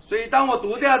miracle. 所以当我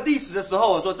读这样历史的时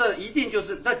候，我说这一定就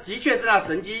是，这的确是那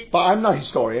神机。 But I'm not a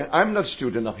historian, I'm not a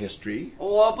student of history,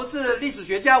 我不是历史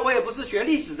学家，我也不是学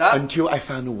历史的， until I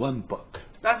found one book.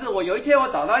 但是我有一天我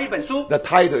找到一本书， The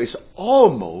title is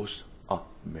Almost a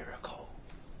Miracle,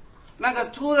 那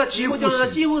个出的题目就是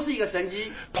几乎是一个神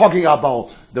机， talking about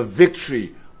the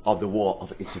victory of the war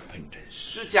of independence.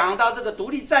 是讲到这个独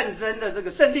立战争的这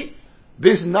个胜利。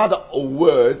 This is not a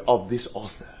word of this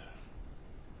author.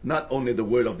 Not only the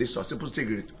word of this author. 这不是这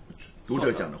个读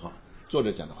者讲的话，作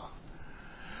者讲的话。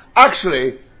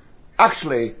Actually,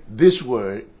 this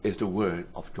word is the word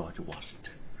of George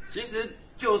Washington. 其实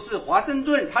就是华盛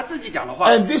顿他自己讲的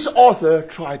话， And this author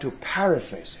tried to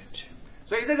paraphrase it.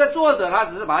 所以这个作者他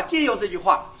只是把它借用这句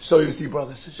话。 So you see,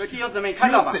 brothers and 所以 sisters, 弟兄姊妹，你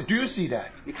看到吧？ do you see that?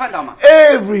 你看到吗？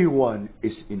 Everyone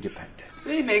is independent.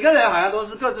 所以每个人好像都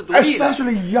是各自独立的。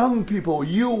 Especially young people,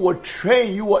 you were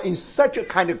trained, you were in such a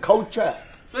kind of culture.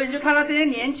 所以你就看到这些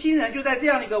年轻人就在这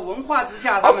样的一个文化之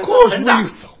下，他 Of 们 course, 成长。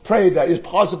pray that it's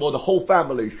possible the whole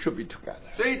family should be together.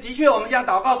 所以的确，我们这样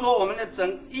祷告说，我们的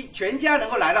全家能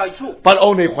够来到一处。But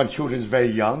only when children is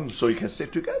very young, so you can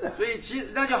sit together. 所以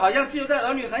那就好像只有在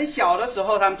儿女很小的时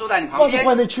候，他们坐在你旁 But 边。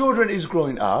 when the children is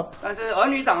growing up, 但是儿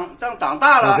女长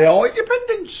大了， they're all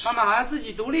independent. 他们好像自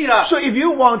己独立了。 So if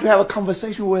you want to have a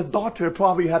conversation with daughter,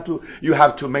 probably you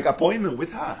have to make appointment with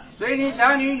her. 所以你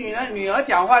想要女儿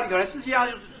讲话，你可能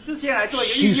事先来做一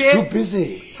个预 She's 约。 too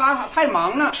busy. 她太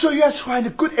忙了， So you are trying a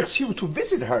good excuse to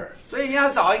visit her. 所以你要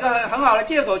找一个很好的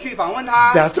借口去访问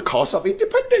她。 That's the cost of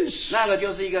independence. 那个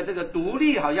就是一个这个独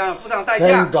立，好像要付上代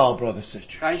价 Thank。God, brother,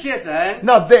 sister. 感谢神。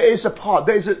 Now there is a part,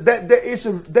 there is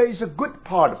a good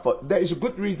part there is a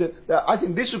good reason that I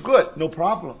think this is good, no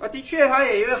problem. 的确，他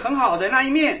也有一个很好的那一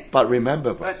面。 But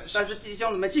remember, 但 brothers, 是弟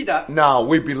兄姊妹记得， now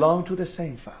we belong to the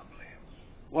same family.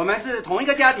 我们是同一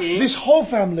个家庭， This whole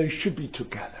family should be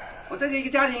together. 我这个一个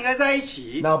家庭应该在一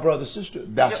起。 Now, brother, sister,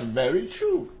 that's very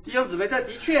true. 弟兄姊妹，这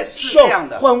的确是 So 这样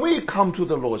的。 when we come to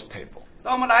the Lord's table,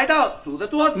 当我们来到主的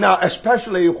桌子， now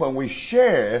especially when we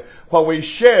share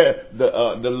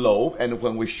the loaf and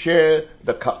when we share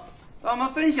the cup. 当我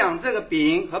们分享这个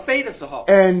饼和杯的时候，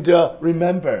 And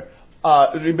remember,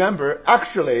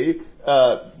 actually,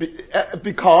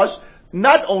 because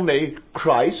not only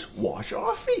Christ washed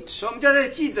our feet, 所以我们在这里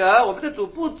记得，我们的主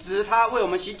不止他为我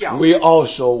们洗脚， we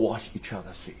also wash each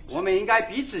other's feet. 我们应该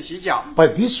彼此洗脚。 By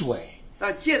this way,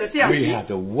 那借着这样 we 洗， have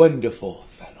the wonderful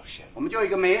fellowship. 我们就有一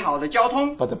个美好的交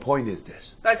通。 But the point is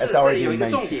this, 但是 as 这里 already 有一个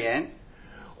重 mentioned, 点，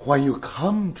 when you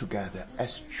come together as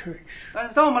church, 但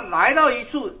是当我们来到一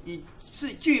处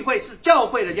是聚会，是教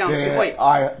会的这样聚会，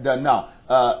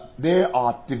 there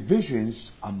are divisions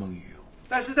among you.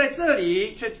 但是在这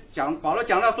里却保罗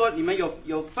讲到说，你们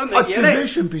有分 A 门别类，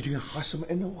 division between husband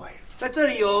and wife. 在这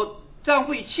里有丈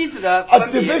夫与妻子的 A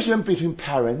分别， division between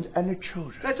parents and the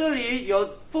children. 在这里有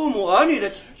父母儿女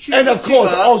的区 And of 区 course,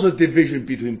 隔。 also division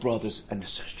between brothers and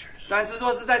sisters. 但是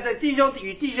若是在这弟兄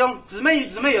与弟兄、姊妹与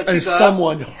姊妹有区 And 隔，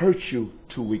 someone hurt you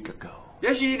 2 weeks ago.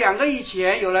 也许2个以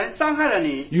前有人伤害了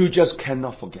你， You just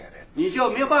cannot forget it. 你就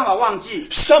没有办法忘记。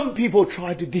 Some people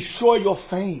try to destroy your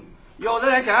fame. 有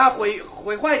的人想要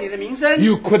毁坏你的名声，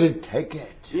 You couldn't take it.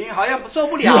 你好像受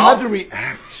不 You had 了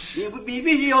to，react. 你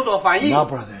必须有所反应。 Now,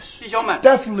 brothers, 弟兄们，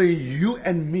 definitely you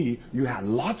and me, you have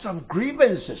lots of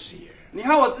grievances here. 你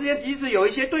和我之间即使有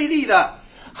一些对立的，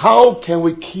 How can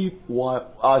we keep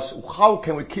us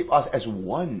as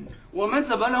one 我们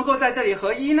怎么能够在这里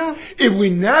合一呢？ if we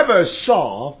never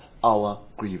solve our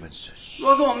grievances? 如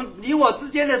果说你我之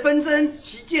间的纷争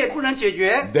歧见不能解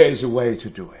决， There is a way to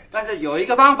do it. 但是有一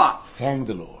个方法， Thank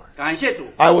the Lord. 感谢主。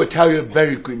 I will tell you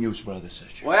very good news, brothers and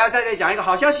sisters. 我要在这里讲一个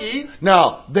好消息，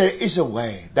 Now, there is a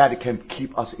way that can keep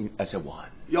us as a one.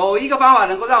 有一个方法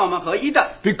能够让我们合一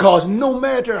的。 Because no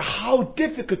matter how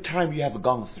difficult time you have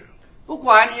gone through, 不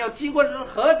管你有经过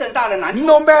何等大的难处，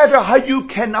 no matter how you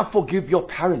cannot forgive your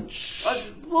parents,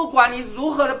 不管你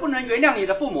如何的不能原谅你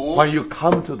的父母， when you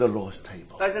come to the Lord's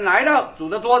table, 但是来到主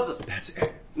的桌子， that's it.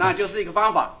 那就是一个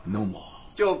方法， No more.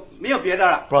 就没有别的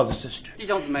了。 Brothers and sisters, 弟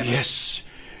兄姊妹们， yes,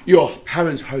 your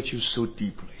parents hurt you so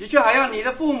deeply. 的确好像你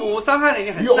的父母伤害了你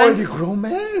很 You're already 深， grown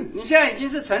man. 你现在已经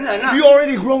是成人了， You're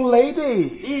already grown lady.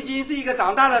 你已经是一个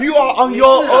长大的 You are on 女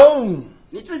your 士了， own.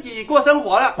 你自己过生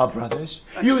活了， But brothers,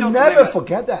 But you don't never remember.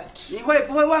 forget that. 你会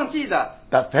不会忘记的？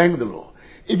 That thank the Lord.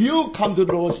 If you come to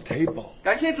the Lord's table,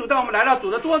 感谢主，当我们来到主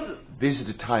的桌子， this is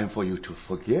the time for you to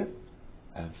forgive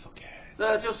and forget.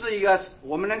 这就是一个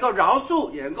我们能够饶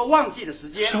恕也能够忘记的时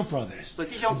间。 So brothers, 所以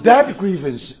弟兄姊妹 that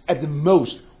grievance at the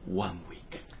most 1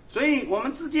 week. 所以我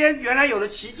们之间原来有的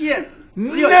旗舰只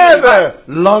有一个礼拜， Never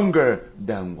longer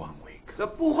than 1 week. 这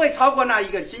不会超过那一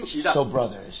个星期的。 So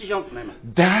brothers, 弟兄姊妹们，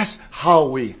 that's how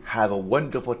we have a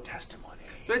wonderful testimony.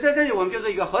 所以在这里我们就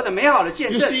是一个何等美好的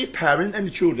见 You 证。 see, parents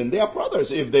and children, they are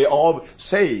brothers if they all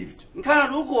saved. 你看，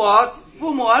如果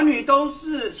父母儿女都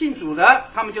是信主的，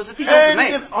他们就是弟兄姊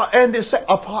妹。 And this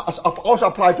also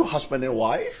apply to husband and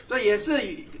wife. 这也是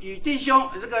与弟兄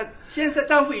这个先生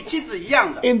丈夫与妻子一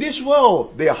样的。 In this world,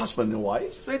 they are husband and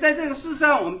wife. 所以在这个世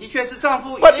上，我们的确是丈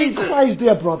夫与 But 妻 in 子， Christ, they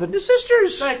are brothers and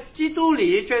sisters. 在基督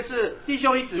里却是弟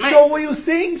兄与姊妹。 So when you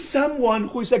think someone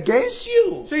who is against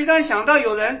you, 所以当你想到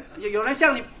有人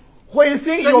向你， when you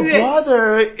think your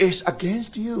brother is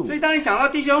against 所 you, 以当你想到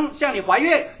弟兄向你怀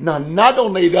怨， now not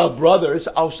only the brothers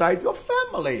outside your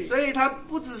family, 所以他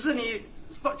不只是你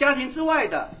家庭之外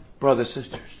的 brothers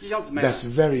sisters, 弟兄姊妹们， that's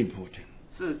very important.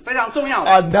 是非常重要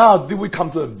的。 And now we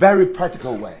come to a very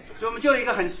practical way. 所以我们就有一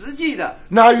个很实际的，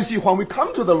 Now you see, when we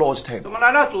come to the Lord's 我 table, 们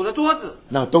来到主的桌子，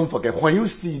 now don't forget, when you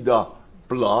see the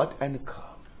blood and the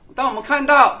cup, 当我们看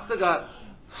到这个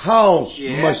how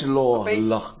血 much Lord 杯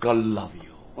God love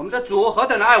you. 我们的主何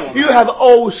等的爱我 You 们， have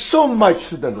owed so much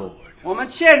to the Lord. 我们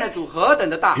欠的主何等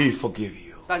的大， He forgive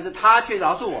you. 但是他却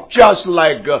饶恕我， Just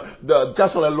like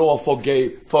Lord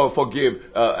forgive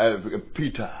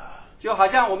Peter. 就好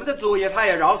像我们的主他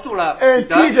也饶恕了 And 彼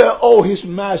得。 Peter owed his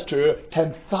master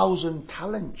 10,000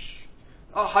 talents.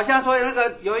 好像说那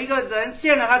个有一个人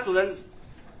欠了他主人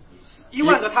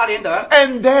10000个他连德，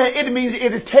 And then it means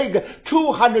it take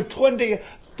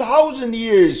 220,000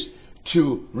 years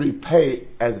to repay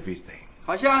everything.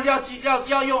 好像要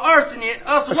用20万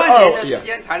年的时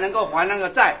间才能够还那个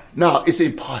债， Now it's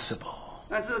impossible.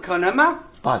 那是可能吗？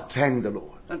 But thank the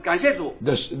Lord. 感谢主，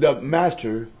 The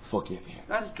master forgave him.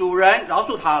 但是主人饶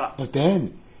恕他了， But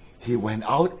then he went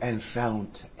out and found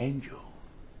angel.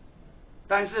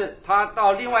 但是他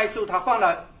到另外一处，他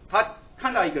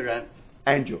看到一个人，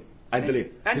 Angel. Andali.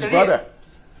 His Andali. brother.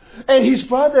 And his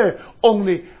brother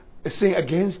only sinned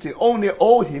against him, only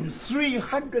owed him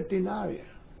 300 denarii.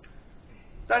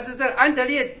 但是这个安德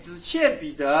烈只欠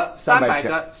彼得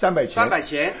300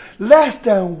钱， Less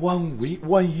than 1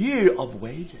 year of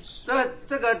wages.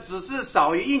 这个只是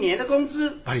少于1年的工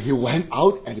资， But he went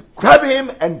out and grabbed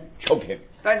him and choked him.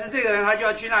 但是这个人他就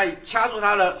要去那里掐住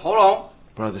他的喉咙。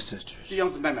 Brothers and sisters. 弟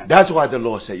兄姊妹们， That's why the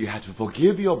Lord said you have to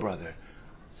forgive your brother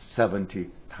 70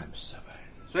 times 7.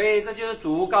 所以这就是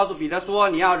主告诉彼得说，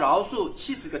你要饶恕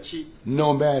70个7。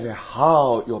 No matter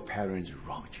how your parents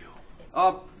wronged you.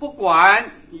 不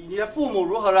管你的父母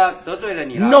如何的得罪了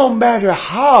你了， No matter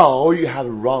how you have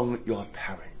wronged your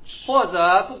parents. 或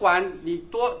者不管你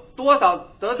多少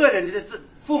得罪了你的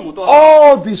父母多少，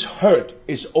 All this hurt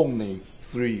is only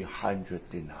 300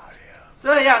 denarii.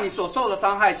 这样你所受的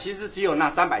伤害其实只有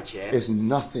那300钱， It's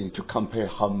nothing to compare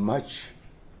how much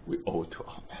we owe to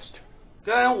our master.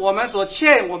 跟我们所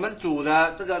欠我们主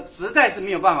的这个实在是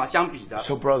没有办法相比的。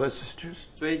 So brothers and sisters,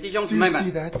 所以弟兄 do 姊 you 妹 see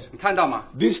们， that? 你看到吗？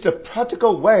 This is the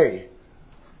practical way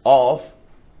of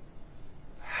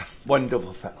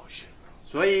wonderful fellowship.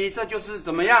 所以这就是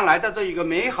怎么样来到这一个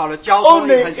美好的交通，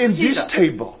 Only 很 in 实际 this 的。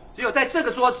 table 只有在这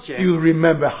个桌子前， you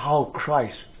remember how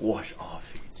Christ washed our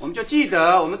我 feet. 们就记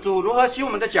得我们主如何洗我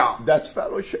们的脚， That's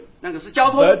fellowship 那个是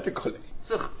交通， vertically.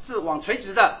 是往垂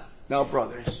直的， Now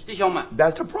brothers, 弟兄们。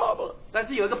 that's the problem. 但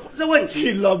是有一个问 He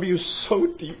题， loves you so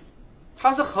deep.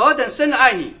 他是何等深的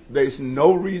爱你， There is no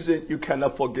reason you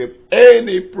cannot forgive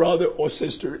any brother or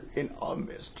sister in our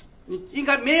midst. 你应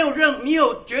该没有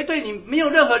绝对你没有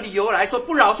任何理由来说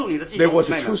不饶恕你的弟 There 兄 was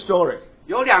姊 a 妹 true 们。 story.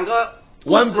 有2个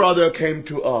故 One 事， brother came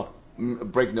to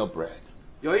break no bread.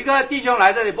 有一个弟兄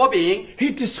来这里剥饼，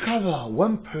 He discovered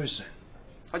one person.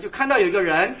 他就看到有一个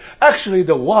人， Actually,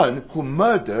 the one who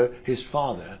murdered his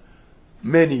father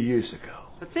many years ago.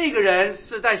 这个人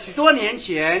是在许多年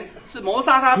前是谋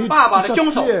杀他 He 爸爸的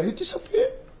凶手， disappeared.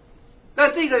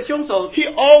 但这个凶手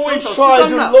He always 凶手 tried 失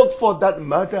踪 to 了， look for that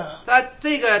murder. 他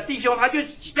这个弟兄他就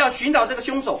要寻找这个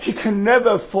凶手， He can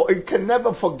never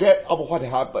forget of what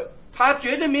happened. 他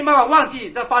绝对没办法忘记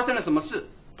这发生了什么事。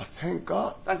 But thank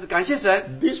God, 但是感谢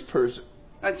神， this person,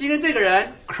 今天这个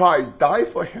人， Christ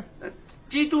died for him.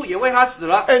 基督也为他死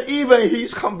了， And even he's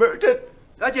converted.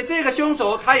 而且这个凶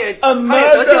手他也 A 得救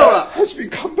murderer 了， has been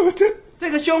converted.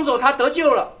 这个凶手他得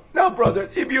救了。 Now, brother,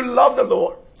 if you love the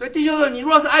Lord, 所以弟兄们，你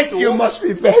若是爱主， you must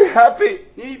be very happy.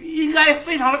 你应该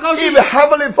非常的高兴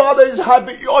If。Heavenly Father is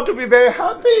happy, you ought to be very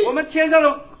happy. 我们天上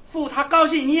的父他高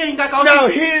兴，你也应该高 Now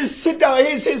兴。 he sit down,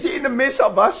 he sits in the midst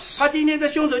of us. 他今天这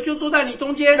凶手就坐在你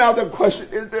中间， Now the question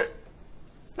is that,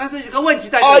 但是有个问题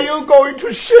在这 are 里， you going to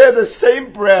share the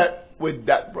same bread with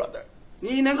that brother?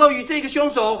 你能够与这个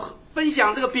凶手分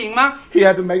享这个饼吗？ He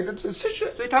had to make the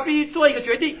decision. 所以他必须做一个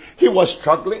决定， He was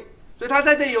struggling. 所以他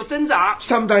在这里有挣扎。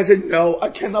 Sometimes he said, no, I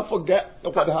cannot forget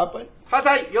what happened.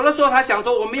 有的时候他想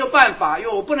说我没有办法，因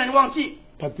为我不能忘记。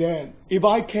 But then, if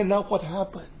I cannot, what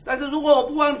happened? 但是如果我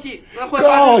不忘记，那会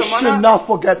发 God 生什 should 么呢？ not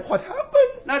forget what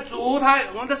happened. 那主我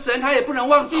们的神他也不能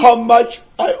忘记。 How much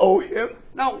I owe him.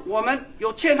 那我们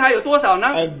欠他有多少呢？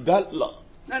 And that love.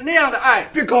 那样的爱，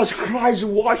 Because Christ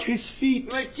washed his feet.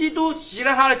 因为基督洗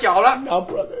了他的脚了。 Now,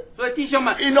 brother, 所以弟兄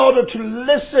们， in order to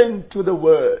listen to the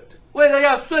word, 为了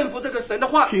要顺服这个神的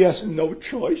话， he has no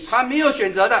choice. 他没有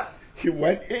选择的， He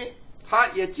went in, 他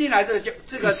也进来这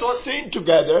个桌， sing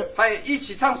together 他也一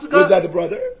起唱诗 with 歌， that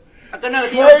brother, 他跟那个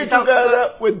弟兄一 pray 起唱诗歌，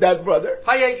 together with that brother.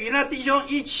 他也与那弟兄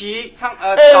一起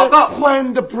祷告。 And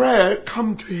when the bread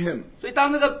come to him, 所以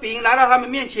当这个饼来到他们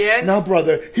面前， now,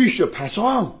 brother, he should pass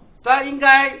on. 他应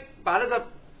该把那个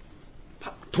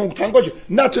Not 传过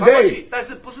today. 去，但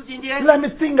是不是今天。 Let me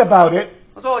think about it.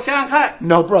 我说我想想看，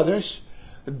 No, brothers,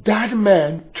 that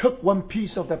man took one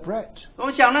piece of the bread.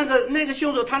 我想那个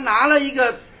凶手他拿了一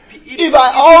个 If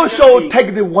I also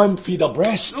take the one feed of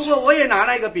bread, 如果我也拿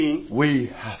那个饼， we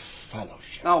have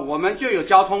fellowship. 那我们就有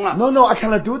交通了。 No, I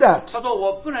cannot do that. 他说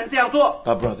我不能这样做。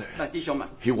 But brother, 那弟兄们，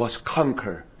 he was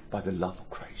conquered by the love of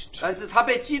Christ. 但是他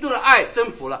被基督的爱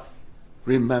征服了。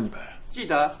 Remember 记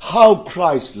得， how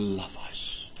Christ loved us.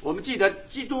 我们记得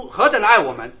基督何等的爱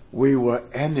我们。 We were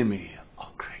enemy of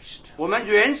Christ. 我们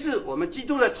原是我们基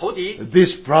督的仇敌，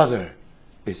 This brother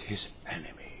is his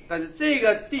enemy. 但是这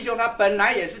个弟兄他本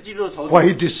来也是基督的仇 When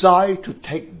he 敌， decided to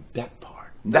take that part,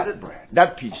 that bread,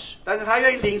 that piece, 但是他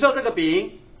愿意领受这个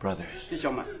饼。 brothers, 弟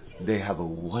兄们， they have a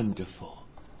wonderful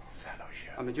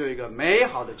fellowship. 他们就有一个美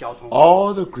好的交通。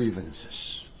 All the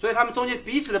grievances, 所以他们中间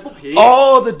彼此的不平，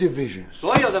 all the divisions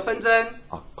所有的纷争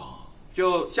are gone.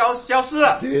 就消失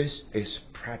了。 This is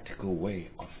practical way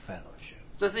of fellowship.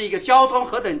 这是一个交通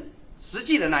何等实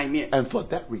际的那一面。 And for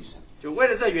that reason, 就为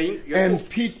了这缘故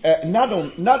and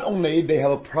not only they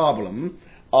have a problem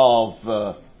of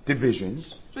divisions,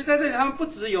 所以在这里他们不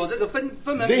只有这个分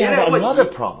门 they 别类 have 的问 another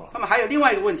题， problem. 他们还有另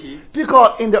外一个问题，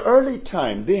 Because in the early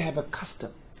time, they have a custom.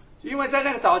 因为在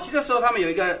那个早期的时候，他们有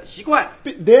一个习惯，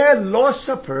 Their Lord's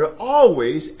Supper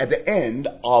always at the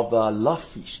end of a love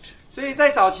feast. 所以在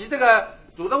早期这个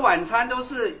主的晚餐都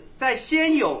是在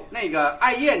先有那个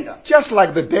爱宴的， Just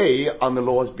like the day on the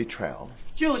Lord's betrayal.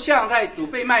 就像在主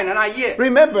被卖的那一夜。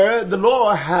 Remember, the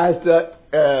Lord has the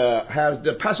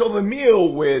Passover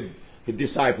meal with his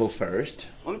disciples first.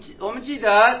 我们记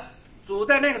得主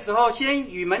在那个时候先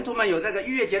与门徒们有这个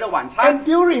逾越节的晚餐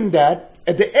And，during that,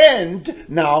 at the end,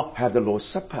 now have the Lord's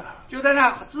Supper. 就在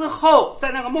那之后，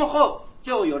在那个幕后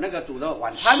就有那个主的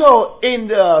晚餐。 So in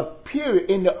the period,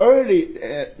 in the early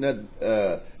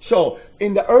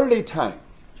time,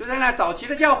 就在那早期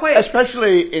的教会，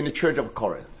 especially in the Church of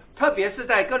Corinth, 特别是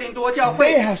在哥林多教 they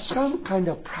会， have some kind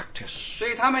of practice. 所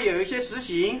以他们有一些实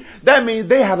行， That means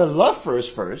they have a love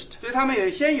first. 所以他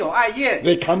们先有爱宴，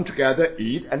 They come together,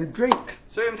 eat and drink.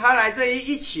 所以他来这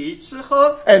一起吃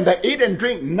喝。 And the eat and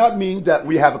drink not means that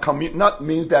we have not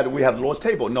means that we have Lord's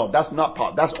table. No, that's not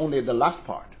part. That's only the last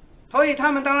part. 所以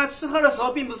他们当然吃喝的时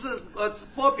候，并不是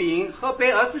剥饼喝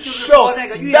杯，而是就是说 So 那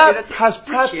个逾越节的 that has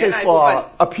之前 practiced 那一部分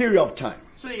for，a period of time.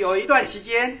 是有一段期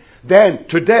间。 Then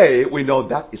today we know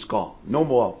that is gone. No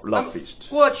more 他 love 们 feast.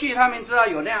 过去他们知道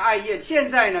有那样爱宴，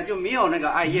现在呢就没有那个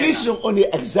爱宴 This is 了， only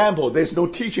example. There's no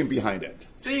teaching behind it.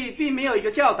 所以并没有一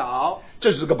个教导。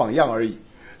这是个榜样而已.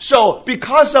 So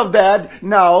because of that,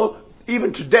 now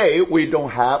even today we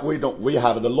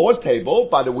have the Lord's table,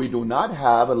 but we do not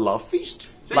have a love feast.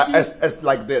 As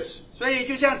like this. 所以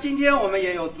就像今天我们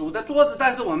也有主的桌子，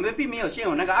但是我们并没有先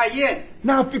有那个爱宴。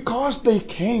 Now because they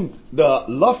came the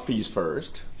love feast first,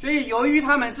 所以由于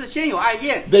他们是先有爱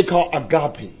宴， they call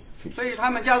agape feast. 所以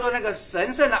他们叫做那个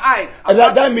神圣的爱。 And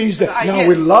that means 这个 that 爱 now 宴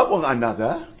we love one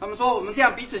another. 他们说我们这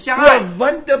样彼此相 We 爱， have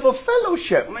wonderful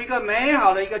fellowship. 我们一个美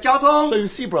好的一个交通 So。you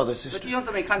see, brothers and 弟 sisters, 兄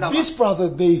姊妹看到吗？ these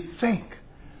brothers, they think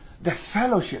that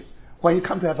fellowship, when you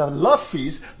come to have a love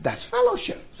feast, that's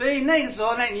fellowship. 所以那个时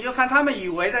候呢，你就看他们以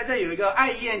为在这有一个爱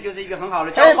宴，就是一个很好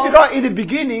的交 And 通。 because in the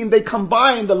beginning, they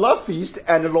combine the love feast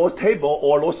and the Lord's table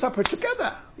or Lord's supper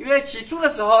together. 因为起初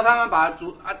的时候，他们把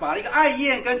一个爱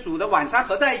宴跟主的晚餐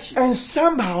合在一起， And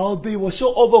somehow they were so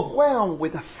overwhelmed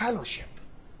with the fellowship.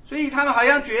 所以他们好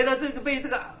像觉得这个被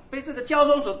这个交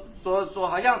通所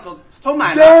好像所充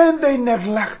满了， Then they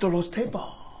neglect the Lord's table.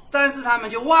 但是他们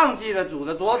就忘记了主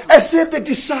的桌子， As if they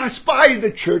despise the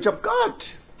church of God.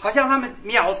 好像他们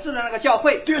藐视了那个教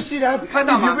会。 Do you see that? If 看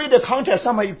到吗？ you read the context,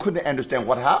 somehow you couldn't understand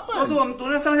what 或是 happened. 我们读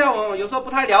的上下文，有时候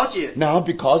不太了解， Now,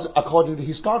 because according to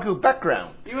historical background,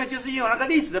 因为就是因为那个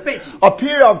历史的背景。 a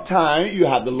period of time you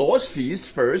have the Lord's feast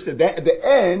first, and then at the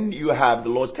end you have the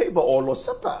Lord's table or Lord's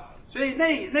supper. 所以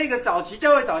那个教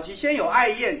会早期先有爱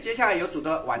宴，接下来有主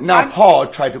的晚 Now 餐。 Paul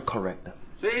tried to correct them.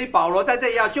 所以保罗在这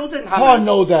里要纠正他 Paul 们。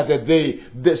 know that they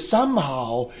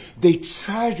somehow they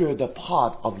treasure the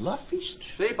part of love feast.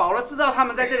 所以保罗知道他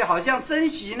们在这里好像珍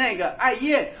惜那个爱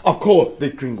宴， Of course,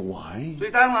 they drink wine. 所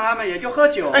以当然他们也就喝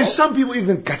酒。 And some people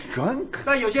even get drunk.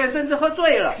 但有些人甚至喝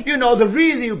醉了。 You know the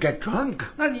reason you get drunk?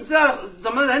 那你知道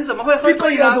人怎么会喝 Because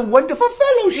醉 you have a 呢？ wonderful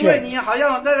因为 fellowship. 你好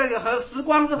像在那个和时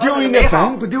光是何等的 During 美 the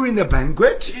好。 during the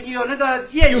banquet, 你有那个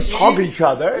宴 you 席， talk to each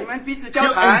other, 你们彼此 you 交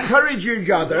谈， encourage each 你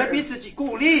们彼 other, 此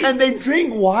鼓励， and they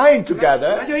drink wine 你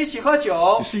together. 们就一起喝酒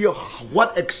You，see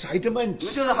what 你 excitement. 们就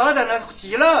是何等的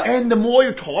喜乐。 And the more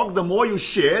you talk, the more you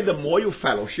share, the more you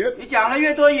fellowship. 你讲的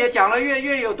越多，也讲的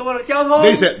越有多的交通。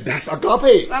 They said, that's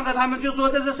agape. 那个他们就说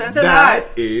这是神圣的爱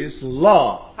That，is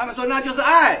love. 他们说那就是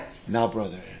爱， Now,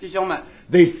 brother, 弟兄们，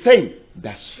 they think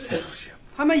that's fellowship.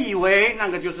 他们以为那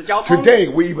个就是交通。 Today,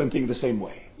 we even think the same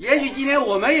way. 也许今天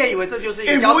我们也以为这就是一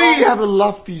个 If 交 we 通。 have a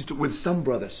love feast with some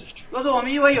brother sister, 若是我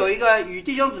们因为有一个与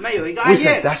弟兄姊妹有一个 we 爱 said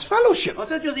宴， that's fellowship.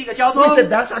 这就是一个交 We 通， said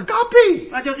that's agape.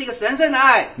 那就是一个神圣的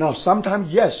爱。 Now, sometimes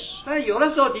yes, 但有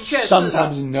的时候的确是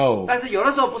sometimes 的， no. 但是有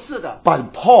的时候不是的。 But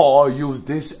Paul used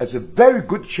this as a very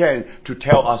good chance to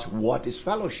tell us what is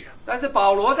fellowship. 但是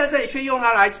保罗在这里却用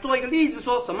它来做一个例子，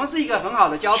说什么是一个很好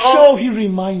的交通。 So he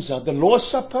reminds us the Lord's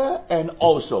Supper and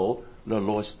also the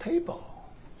Lord's table.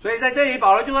 所以在这里，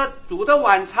保罗就说主的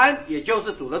晚餐，也就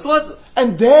是主的桌子。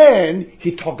 And then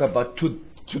he talked about to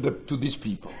these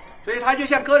people. 所以他就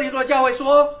向哥林多教会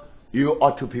说， You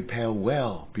ought to prepare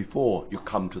well before you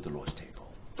come to the Lord's table.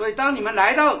 所以当你们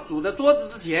来到主的桌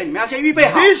子之前，你们要先预备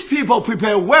好。 These people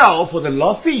prepare well for the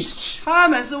love feast. 他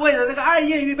们是为了这个爱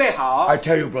宴预备好。 I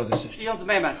tell you, brothers and sisters, 弟兄姊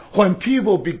妹们， when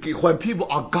people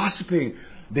are gossiping,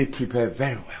 they prepare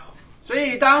very well. 所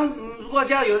以如果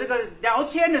要有这个聊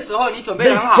天的时候，你准备 They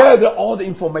得很好， gather all the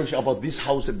information about this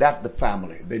house and that, the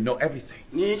family. They know everything.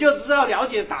 你就知道了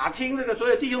解打听这个所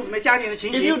有弟兄姊妹家庭的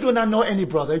情 If you 形。 do not know any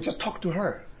brother, just talk to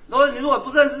her. 你如果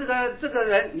不认识这个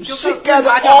人，你就 She 跟 gathered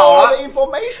他就好 all 了 the。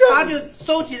他就 information.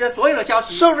 收集了所有的消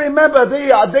息， So remember, they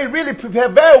really prepare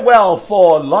very well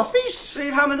for love feast. 所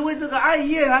以他们为这个爱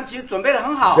宴，他其实准备得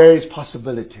很好。 There is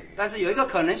possibility. 但是有一个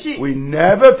可能性， We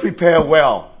never prepare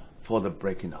well for the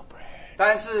breaking of bread.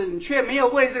 但是你却没有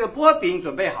为这个剥饼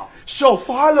准备好。 So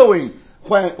following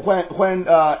when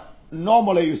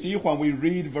normally you see when we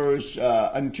read verse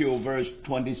until verse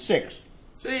 26.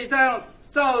 所以在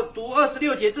照读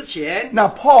26节之前， Now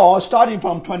Paul, starting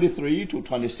from 23 to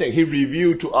 26, he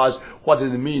reviewed to us what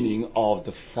is the meaning of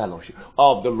the fellowship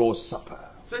of the Lord's Supper.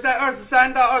 所以在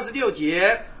23到26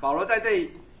节，保罗在这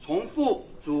里重复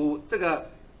主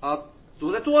的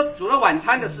晚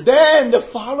餐的事情。 Then the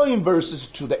following verses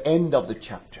to the end of the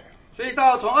chapter 所以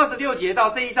从26节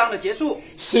到这一章的结束，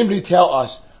 simply tell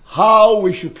us how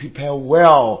we should prepare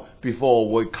well before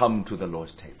we come to the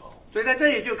Lord's table. 所以在这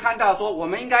里就看到说，我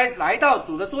们应该来到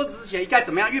主的桌子之前，应该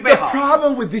怎么样预 The 备好。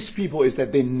 problem with these people is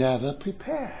that they never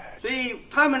prepare. 所以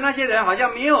他们那些人好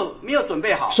像没有准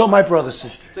备好。 So my brothers and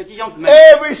sisters, 所以弟兄姊妹，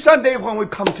 every Sunday when we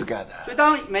come together, 所以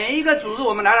当每一个主日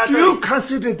我们来到 do 这 you 里，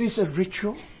 consider this a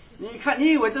ritual?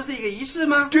 你以为这是一个仪式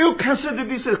吗？ Do you consider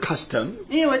this a custom?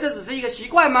 你以为这只是一个习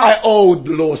惯吗？ I owe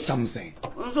the Lord something.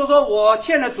 我们说我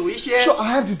欠了主一些， So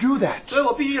I have to do that. 所以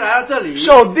我必须来到这里。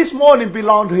 So this morning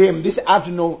belonged to him, this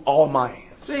afternoon all mine.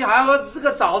 所以好像说这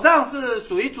个早上是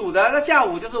属于主的，那下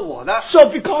午就是我的。 So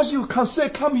because you consider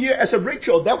come here as a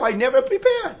ritual, that's why I never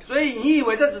prepared. 所以你以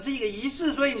为这只是一个仪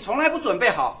式，所以你从来不准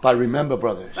备好。 But remember,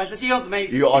 brothers, 但是弟兄姊妹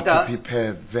记 you ought to 得，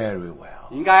 prepare very well.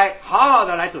 你应该好好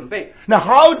的来准备。 Now,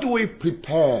 how do we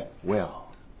prepare well?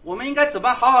 我们应该怎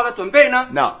么好好的准备呢？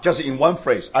 Now, just in one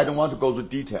phrase, I don't want to go to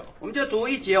detail. 我们就读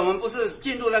一节，我们不是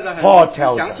进入那个 Paul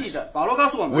tells 很详细的。保罗告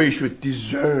诉我们， We should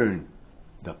discern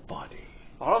the body.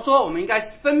 保罗说我们应该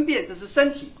分辨这是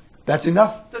身体， That's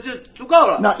enough. 这就足够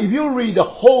了。 Now, if you read the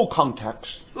whole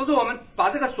context, 就是我们把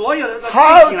这个所有的这个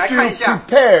how 背景来 do 看 you 一下，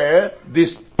 prepare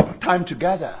this time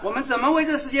together? 我们怎么为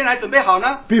这个时间来准备好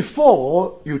呢？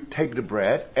 Before you take the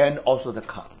bread and also the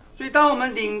cup, 所以当我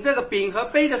们领这个饼和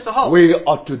杯的时候， we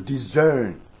ought to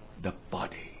discern the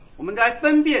body. 我们来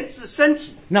分辨是身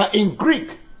体。 Now, in Greek,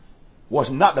 was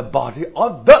not the body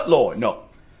of the Lord. No.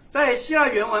 在希腊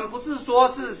原文不是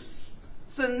说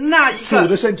是那一个主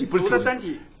的身体，不是主的身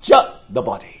体， Just the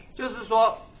body. 就是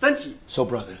说身体。 So,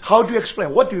 brothers, how do you explain?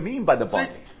 What do you mean by the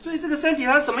所以 body? 这个身体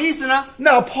它是什么意思呢？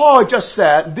 Now, Paul just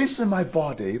said, this is my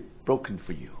body broken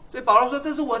for you. 所以保罗说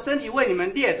这是我身体为你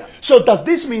们裂的。 So, does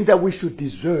this mean that we should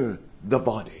discern the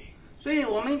body? 所以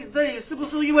我们这里是不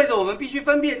是意味着我们必须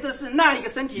分辨这是那一个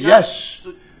身体呢？ Yes.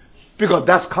 是 Because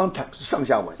that's context, 上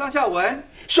下文. 上下文。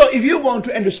 So, if you want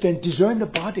to understand, discern the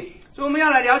body, 所以我们要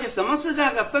来了解什么是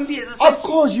那个分辨是身 of 体。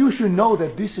 course you should know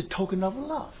that this is a token of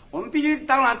love. 我们必须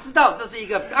当然知道这是一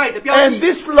个爱的标 And 记。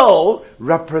 this loaf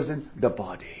represents the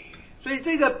body. 所以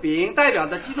这个饼代表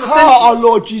着基督的 How our 身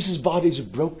Lord Jesus' body is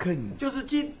broken 体，就是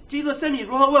基督的身体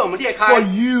如何为我们裂 for 开，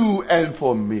 you and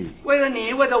for me. 为了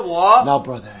你，为了我， Now,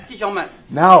 brother, 弟兄们。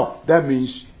 now that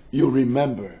means you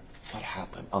remember what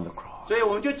happened on the cross. 所以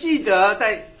我们就记得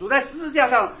主在十字架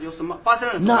上有什么发生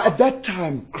了什 Now, 么。 at that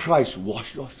time, Christ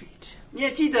washed your feet. 你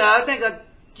也记得那个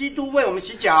基督为我们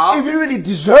洗脚。 if you really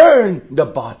discern the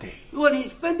body, 如果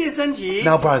你分辨身体，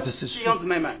 now brothers and 弟兄姊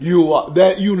妹们，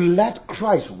 sisters, you let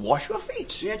Christ wash your feet.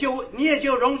 你也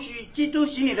就容许基督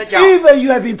洗你的脚。 Even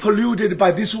you have been polluted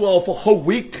by this world for a whole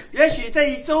week, 也许这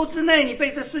一周之内你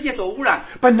被这世界所污染，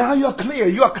 but now you are clear,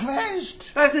 you are cleansed.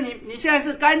 但是你现在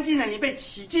是干净的，你被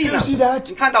洗净 You 了。 see that?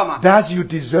 你看到吗？ That's you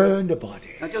discern the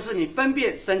body. 那就是你分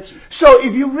辨身体。 So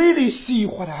if you really see you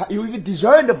even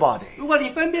discern the body, 如果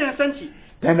你分辨了身体，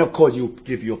 then of course you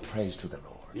give your praise to the Lord.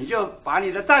 你就把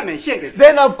你的赞美献给神，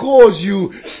 Then of course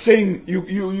you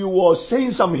will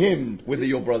sing some hymn with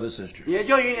your brothers and sisters. 也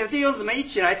就与你的弟兄姊妹一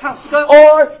起来唱诗歌，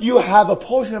 Or you have a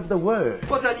portion of the word.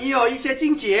 或者你有一些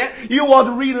经节， You want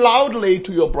to read loudly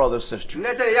to your brothers and 你 sisters.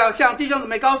 在这里要向弟兄姊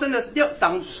妹高声的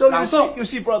朗 So 朗诵。 you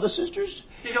see brothers and sisters?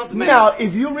 弟兄姊妹， Now,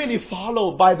 if you really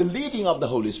follow by the leading of the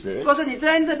Holy 如 Spirit, 果是你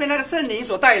真这边那个圣灵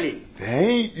所带领，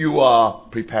 then you are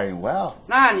preparing well.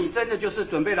 那你真的就是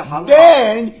准备的很好。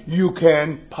 Then you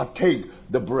can partake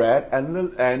the bread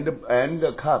and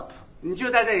the cup. 你就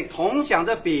在这里同享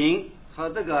这饼和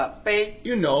这个杯。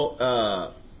 You know,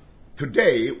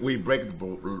 today we break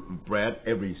the bread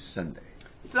every Sunday.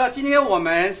 知道今天我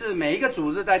们是每一个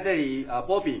组织在这里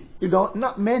剥饼， You know,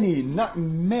 not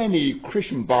many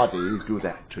Christian bodies do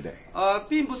that today.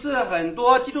 并不是很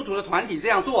多基督徒的团体这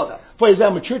样做的。 For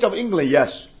example, Church of England,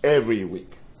 yes, every week.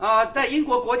 在英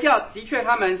国国教的确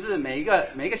他们是每一个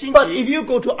星 But if 期， you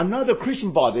go to another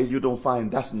Christian body, you don't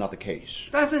find that's not the case.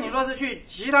 但是你若是去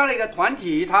其他的一个团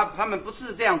体，他们不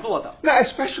是这样做的， Now,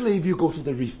 especially if you go to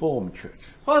the Reformed Church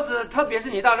或是特别是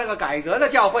你到那个改革的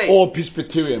教会， or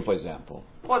Presbyterian, for example.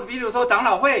 或者比如说长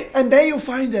老会， And then you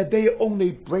find that they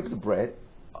only break the bread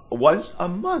once a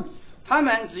month. 他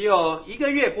们只有一个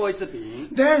月剥一次饼。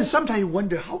 Then sometimes you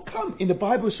wonder, how come in the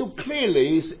Bible so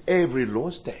clearly is every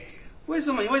Lord's Day? 为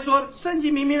什么你会说圣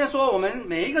经明明的说我们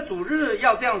每一个主日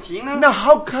要这样行呢？ Now,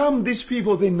 how come these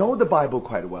people, they know the Bible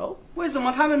quite well? 为什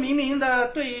么他们明明的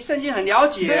对于圣经很了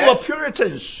They 解？ were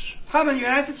Puritans. 他们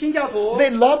原来是清教徒， They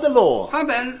love the Lord. 他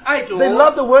们爱主， They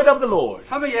love the word of the Lord.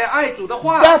 他们也爱主的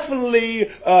话， Definitely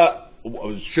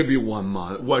should be 1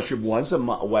 month, worship once a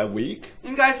month, 1 week.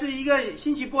 应该是一个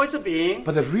星期剥一次饼。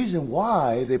 But the reason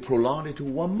why they prolonged it to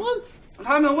 1 month,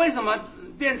 他们为什么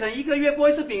变成一个月剥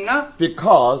一次饼呢？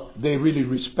 because they really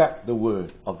respect the word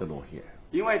of the Lord here.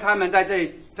 因为他们在这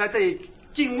里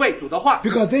敬畏主的话，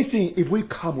 Because they think if we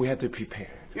come, we have to prepare.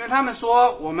 因为他们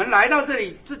说我们来到这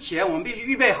里之前，我们必须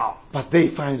预备好。 But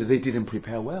they find that they didn't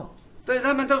prepare well. 对，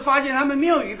他们都发现他们没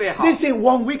有预备好。 They think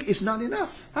 1 week is not enough.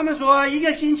 他们说一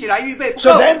个星期来预备不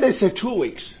So 够， then they say 2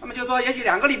 weeks. 他们就说也许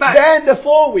2个礼拜， Then the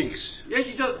 4 weeks. 也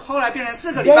许就后来变成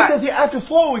4个礼 Then 拜 they say after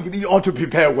 4 weeks, you ought to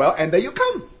prepare well, and then you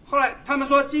come. 后来他们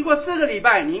说经过4个礼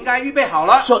拜，你应该预备好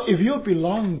了。 So if you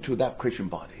belong to that Christian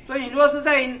body, 所以你若是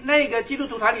在那个基督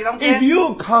徒团体当 if 中，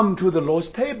 you come to the Lord's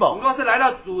你 table, 若是来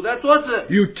到主的桌子，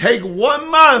 you take 1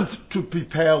 month to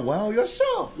prepare well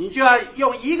yourself. 你就要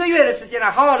用1个月的时间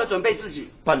来好好的准备自己。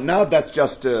 But now that's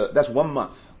just that's 1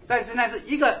 month. 但是那是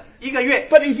一个月。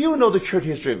 But if you know the church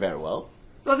history very well,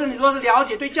 若是你若是了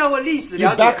解对教会历史 you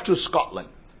了 back 解， to Scotland.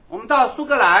 我们到苏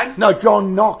格兰， Now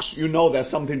John Knox, you know there's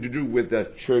something to do with the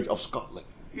Church of Scotland.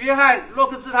 约翰洛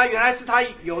克斯他原来是他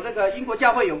有那个英国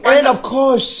教会有关 And 的， of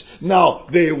course, now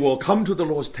they will come to the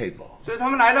Lord's table. 所以他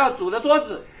们来到主的桌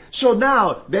子。 So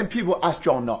now, then people ask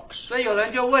John Knox, 所以有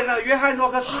人就问那个约翰洛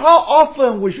克斯， how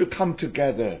often we should come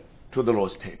together to the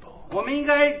Lord's table? 我们应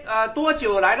该多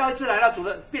久来到主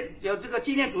的有这个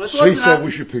纪念主的 So 桌 he 子 said 呢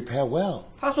we？should prepare well.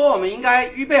 他说我们应该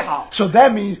预备好。 So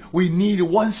that means we need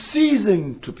 1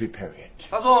 season to prepare it.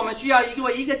 他说我们需要因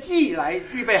为一个季来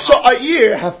预备 So 好。 a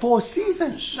year have 4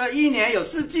 seasons. 那一年有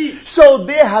4季， So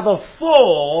they have a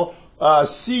 4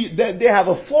 they have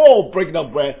a 4 breaking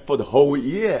of bread for the whole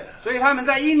year. 所以他们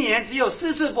在一年只有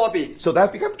4次剥饼， So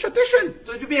that becomes tradition.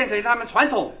 所以就变成他们传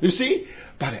统。 You see?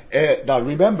 But now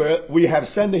remember, we have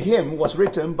sent the hymn was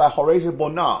written by Horace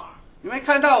Bonar. 你会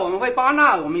看到我们会巴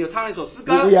纳，我们有唱一首诗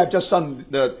歌。 We have just sung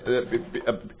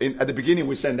at the beginning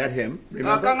we sang that hymn. 刚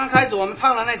Remember? 刚开始我们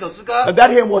唱的那首诗歌 That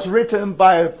hymn was written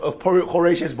by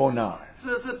Horace Bonar.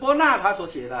 是波纳他所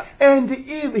写的， And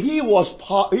he was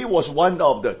one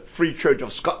of the Free Church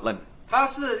of Scotland. 他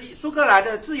是苏格兰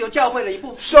的自由教会的一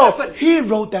部 So 分， he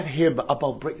wrote that hymn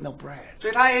about breaking of bread. 所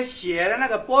以他也写了那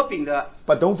个剥饼的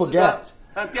But don't 诗 forget, 歌。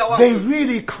但不要忘 they 记，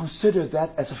 really consider that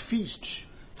as a feast.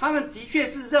 他们的确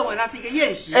是认为那是一个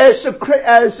宴席。 For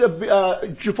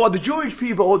the Jewish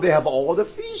people, they have all the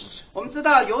feasts. 我们知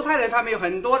道犹太人他们有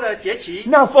很多的节期，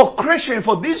 Now for Christian,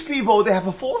 for these people, they have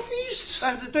 4 feasts.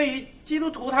 但是对于基督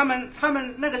徒他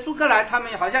们那个苏格兰，他们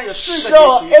好像有4个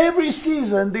So 节期， every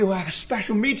season they will have a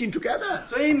special meeting together.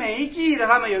 所以每一季的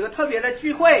他们有个特别的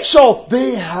聚会。 So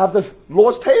they have the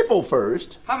Lord's table first.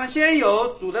 他们先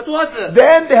有主的桌子，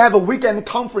 Then they have a weekend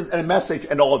conference and a message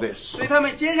and all this. 所以他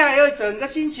们接下来有整个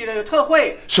星期的有特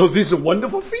会， So this is a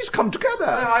wonderful feast come 所以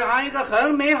together. 好像一个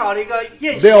很美好的一个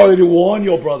宴席 They。already warn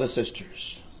your brothers and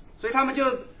sisters. 所以他们就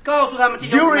告诉他们弟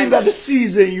兄姊妹 During that 们，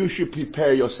 season, you should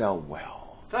prepare yourself well.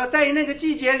 说在那个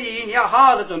季节里，你要好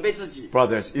好的准备自己。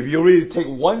 Brothers, if you really take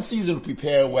one season to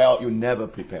prepare well, you never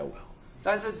prepare well.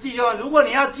 但是弟兄，如果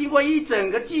你要经过一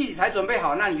整个季才准备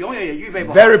好，那你永远也预备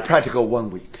不好。 Very practical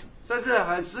 1 week. 这是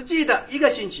很实际的一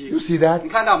个星期 You。see that? 你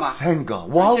看到吗？ Thank God.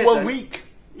 One 感谢神 week.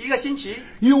 一个星期，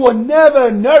 You will never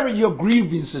narrow your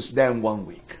grievances than 1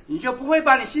 week. 你就不会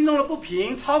把你心中的不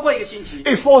平超过一个星期。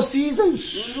 In 4 你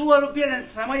seasons. 如果变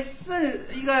成为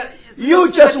一个 You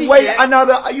四个 just 季 wait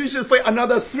节 you should wait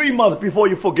another 3 months before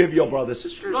you forgive your brothers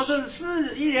and 如果 sisters.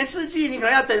 是一年4季，你可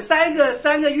能要等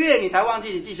3个月，你才忘记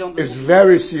你弟兄姊 It's 妹，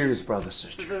 very serious, brothers and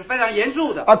这 sisters. 是非常严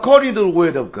肃的。 According to the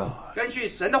word of God, 根据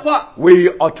神的话，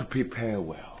 we ought to prepare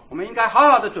well. 我们应该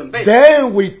好好的准备， Then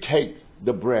we take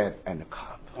the bread and the cup.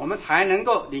 我们才能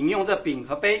够领用这饼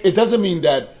和杯。 It doesn't mean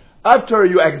that after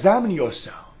you examine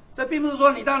yourself, 这并不是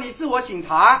说当你自我省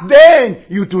察， then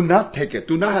you do not take it,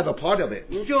 do not have a part of it.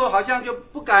 你就好像就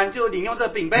不敢就领用这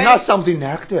饼杯， Not something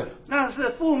negative. 那是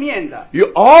负面的。 You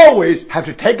always have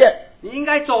to take it, 你应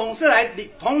该总是来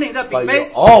统领这 but 饼 you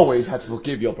杯， always have to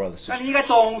forgive your brothers 那 and 你应该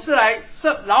总是来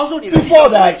饶恕你 sisters. 的弟兄 Before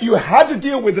姊妹 that, you have to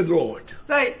deal with the Lord.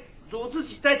 在主之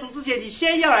前，你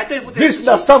先要来对付这 This 些 is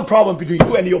not some problem between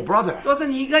you and your brother. 若是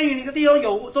你跟你的弟兄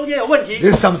中间有问题，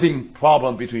 There's something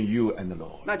problem between you and the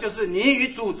Lord. 那就是你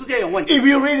与主之间有问题。 If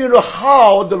you really know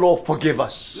how the Lord forgive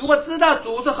us, 如果知道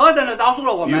主是何等的饶恕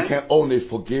了我 you 们， can only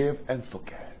forgive and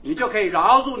forget. 你就可以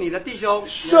饶恕你的弟兄。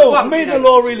 So 忘记 may 了 the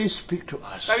Lord really speak to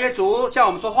us. 但愿主向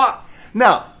我们说话。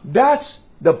 Now, that's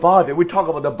the body. We talk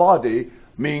about the body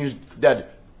means that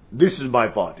this is my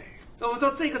body. 我们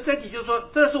说这个身体，就是说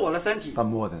这是我的身体， But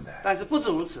more than that. 但是不止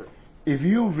如此。 If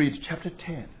you read chapter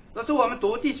 10, 若是我们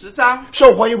读第10章， so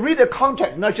when you read the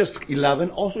context, not just 11,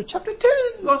 also chapter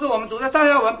 10. 若是我们读的上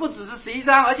下文，不只是11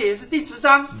章，而且也是第10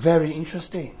章， Very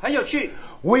interesting. 很有趣。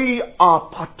 We are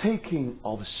partaking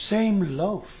of the same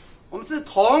loaf. 我们是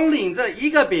统领这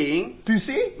一个饼， Do you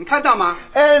see? 你看到吗？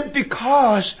 And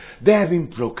because they have been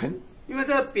broken, 因为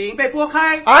这个饼被剥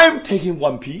开， I'm taking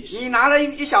one piece. 你拿了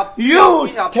一小 You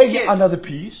一小 taking 片， another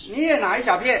piece. 你也拿一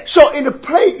小片， So in the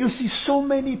plate, you see so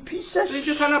many 所以 pieces.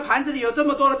 就看到盘子里有这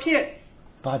么多的片，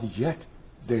 But yet,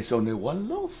 there's only one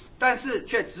loaf. 但是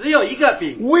却只有一个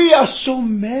饼。 We are so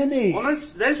many. 我们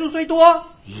人数虽多，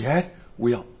 Yet, we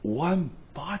are one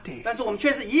body. 但是我们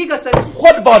却是一个身体。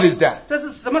 What body is that? 这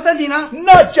是什么身体呢？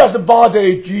 Not just the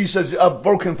body Jesus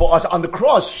broken for us on the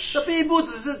cross. 这并不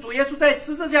只是主耶稣在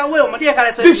十字架为我们裂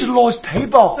开的身 This is 体， Lord's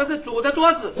table. 这是主的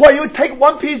桌子。 Where you take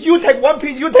one piece, you take one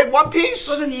piece, you take one piece.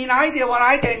 说是你拿一点，我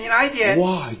拿一点，你拿一点。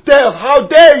 Why? How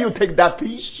dare you take that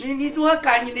piece? 你如何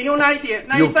敢你用那一点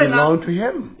那一 You 份呢 belong？to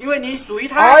Him. 因为你属于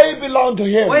他， I belong to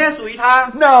我 Him. 也属于他。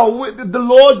 Now, the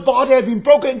Lord's body has been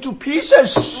broken into 主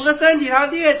pieces 的身体它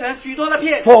裂成许多的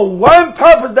片， for one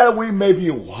purpose that we may be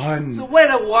是 one. 为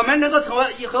了我们能够成为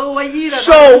合为一的。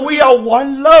 So we are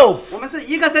one loaf. 我们是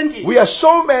一个身体， We are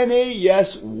so many,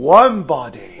 yes, one 我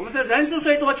body. 们是人数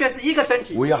虽多，却是一个身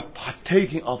体。 We are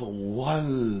partaking of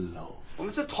one loaf. 我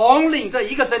们是统领这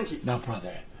一个身体。 Now,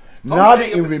 brother, not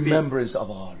in remembrance of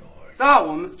our Lord. 那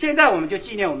我们现在我们就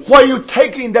纪念我们。 While you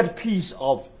taking that piece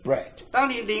of bread, 当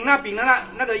你领那饼的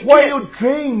那个一 while 片， you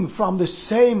drink from the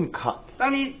same cup,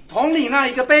 当你统领那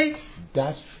一个杯，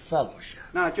 that's fellowship.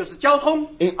 那就是交通。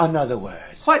 In other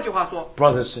words, 换句话说，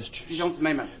 brothers and 弟 sisters, 兄姊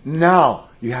妹们， now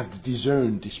you have to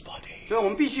discern this body. 所以我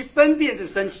们必须分辨这个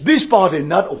身体。 This body,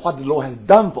 not what the Lord has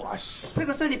done for us. 这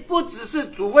个身体不只是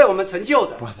主为我们成就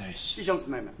的， Brothers, 弟兄姊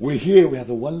妹们， we're here, we have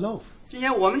the one loaf. 今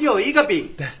天我们就有一个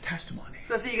饼， That's testimony.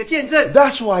 这是一个见证。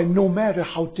 That's why no matter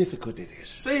how difficult it is,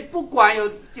 所以不管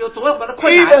有多么的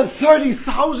困难， even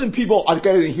 30,000 people are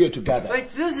gathering here 所 together. 以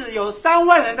只有3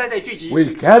万人在这里聚集。 We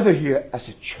gather here as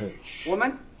a church. 我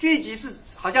们聚集是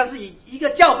好像是以一个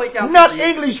教会这样 Not 聚集，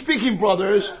 English speaking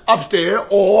brothers upstairs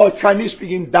or Chinese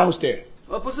speaking downstairs.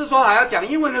 而不是说还要讲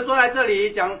英文的坐在这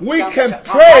里讲。 We 讲 can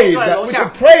讲 pray 坐在 that 楼 we 下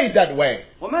can pray that way.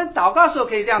 我们祷告的时候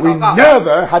可以这样 We 祷告。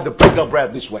 never had to break the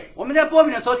bread this way. 我们在播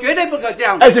饼的时候绝对不可这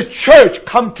样。 As a church,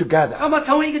 come together. 那么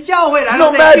成为一个教会来 No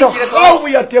到这里 matter 聚集的时 how 候，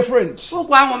 we are different, 不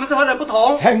管我们是何等不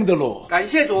同， thank the Lord. 感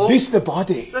谢主， This is the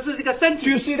body. 这是一个身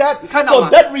Do you 体。 see that? 你看到 For 吗？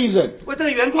 that reason, 为这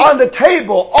个缘故， on the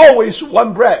table, always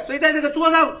one bread. 所以在这个桌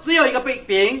上只有一个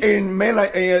饼。 In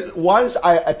mainland, once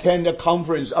I attend a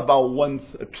conference about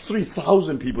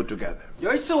 3,000 people together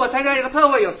有一次我参加一个特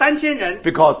会，有3000人，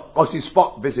 because Austin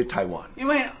Spock visit Taiwan. 因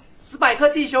为史百克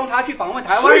弟兄他去访问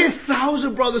台湾，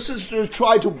 3,000 brothers and sisters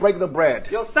try to break the bread.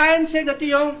 有3000个弟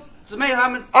兄姊妹他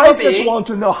们 I 做 just 饼， want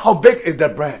to know how big is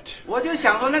that bread. 我就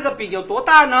想说那个饼有多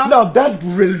大呢？ Now that's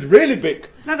really big.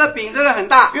 那个饼真的很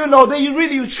大， You know, they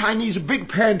really use Chinese big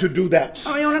pan to do that.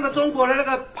 他们用那个中国的那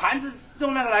个盘子，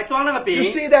用那个来装那个 You 饼，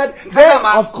 see that? 你看 Then, 到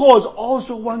吗？ of course,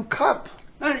 also one cup.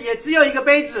 那也只有一个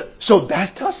杯子， So that's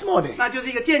testimony. 那就是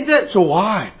一个见证。 So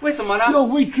why? 为什么呢？ No,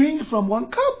 we drink from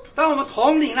one cup. 当我们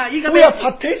统领了一个 We 杯 are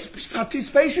子，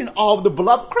 participation of the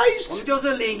blood of 我 Christ. 们就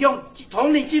是领用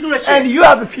统领基督的 And 血。 you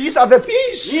have a piece of the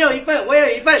piece. 你有一份，我有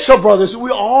一份。 So brothers,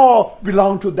 we all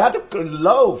belong to that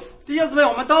loaf. 弟兄姊妹，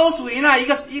我们都属于那一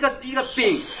个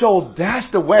饼。 So that's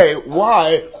the way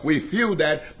why we feel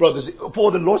that, brothers, for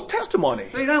the Lord's testimony.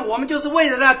 所以呢，我们就是为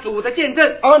了那主的见证。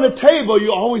 On the table,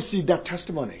 you always see that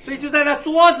testimony. 所以就在那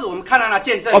桌子，我们看到那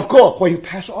见证。 Of course, when you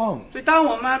pass on, 所以当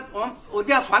我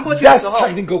这样传过去的 that's 时候，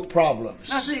 technical problems.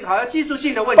 那是一个好像技术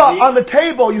性的问 But 题。 on the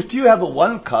table, you still have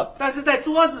one cup. 但是在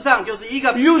桌子上就是一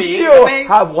个饼 You 一个 still 杯，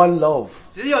 have one loaf.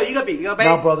 只有一个饼一个杯。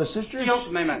 Now, brothers and 弟 sisters, 兄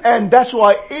姊妹们， and that's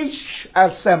why each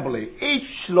assembly,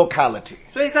 each locality,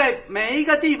 所以在每一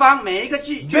个地方、每一个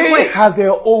聚 they 会， have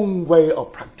their own way of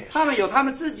practice. 他们有他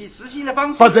们自己实行的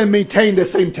方式， But they maintain the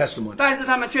same testimony. 但是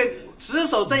他们却持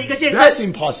守这一个见 That's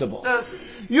证。 impossible. 这是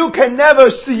You can never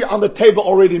see on the table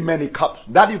already many cups.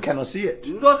 That you cannot see it.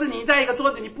 若是你在一个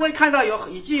桌子，你不会看到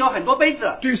已经有很多杯子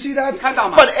了。 Do you see that? 你看到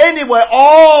吗？ But anyway,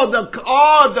 all the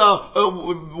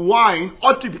wine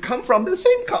ought to come from the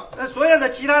same cup. 那所有的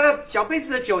其他的小杯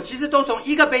子的酒，其实都从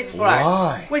一个杯子出来。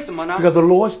 Why? 为什么呢？ Because the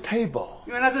Lord's table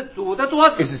因为那是主的桌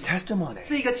is 子， a testimony.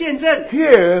 是一个见证。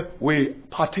 Here we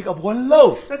partake of one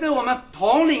loaf. 在这我们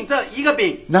统领这一个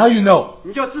饼， Now you know.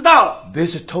 你就知道了，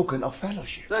 This is a token of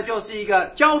fellowship. 这就是一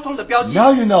个交通的标记。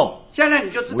 Now you know. 现在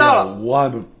你就知 We 道 are 了，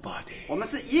 one body. 我们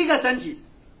是一个身体，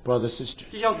 Brothers and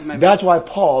sisters. 弟兄姊妹们。 That's why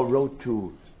Paul wrote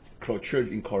to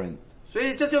church in Corinth. 所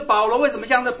以这就保罗为什么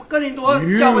向着哥林多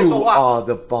教会说 You 话？ are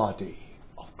the body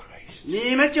of Christ.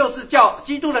 你们就是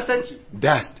基督的身体，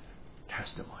 That's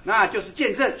testimony. 那就是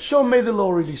见证。 So may the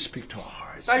Lord really speak to our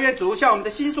hearts. 但愿主向我们的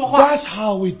心说话， That's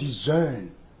how we discern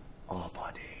our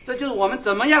body. 这就是我们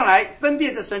怎么样来分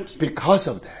辨这身体。 Because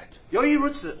of that, 由于如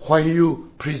此， when you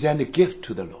present a gift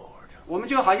to the Lord, 我们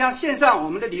就好像献上我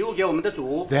们的礼物给我们的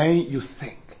主， then you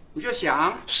think 你就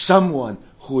想， someone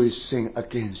who is sin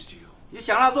against you. 你就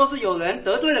想到说是有人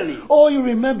得罪了你， Or you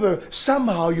remember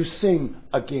somehow you sin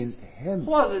against him.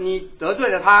 或者你得罪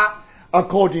了他。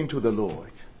 According to the Lord,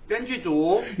 根据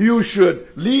主， you should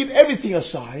leave everything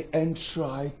aside and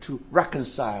try to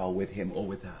reconcile with him or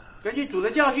with her. 根据主的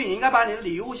教训，你应该把你的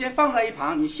礼物先放在一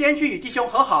旁，你先去与弟兄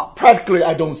和好。 Practically,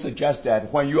 I don't suggest that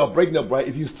when you are breaking the bread,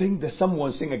 if you think that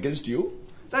someone sin against you,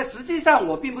 在实际上，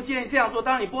我并不建议这样做。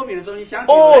当你剥饼的时候，你想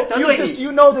起有 or 人得 you 罪 just 你，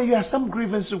 you know that you have some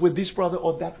grievances with this brother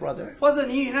or that brother. 或者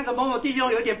你与那个某某弟兄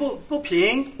有点不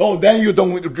平， Oh, then you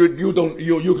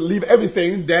leave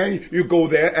everything. Then you go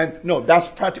there and no, that's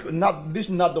practical. This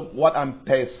is not what I'm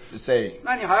saying.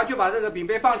 那你好像就把这个饼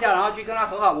杯放下，然后去跟他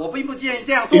和好。我并不建议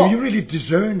这样做 If。you really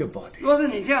discern the body, 若是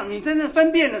你这样，你真正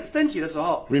分辨了身体的时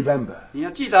候， remember, 你要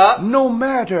记得， no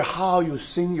matter how you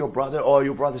sin your brother or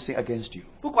your brother sin against you,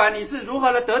 不管你是如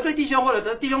何的得罪弟兄，或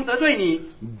者弟兄得罪你，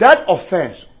 that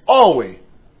offense always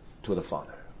to the Father.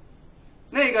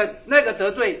 那个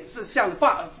得罪是向父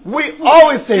We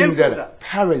always 天 think 父的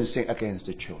that。parents sin against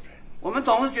the children, 我们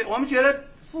总是觉得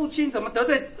父亲怎么得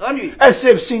罪儿女， as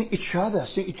if sin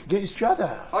against each other.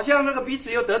 好像那个彼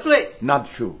此有得罪， Not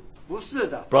true, 不是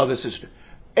的， brother sister.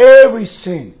 Every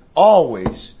sin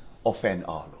always offend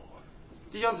our Lord.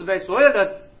 弟兄姊妹，所有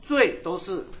的罪都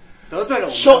是得罪了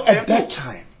我 So 们的 at 天 that 父。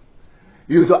 time,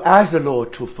 you to ask the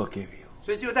Lord to forgive you.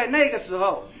 所以就在那个时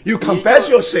候， You confess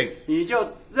your sin. 你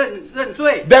就认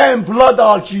罪， Then blood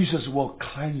of Jesus will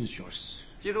cleanse your sin.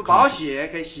 基督宝血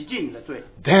可以洗净你的罪，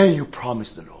 Then you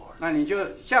promise the Lord, 那你就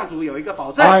向主有一个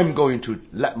保证， I'm going to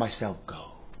let myself go.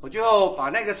 我就把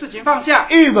那个事情放下。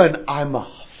 Even I'm a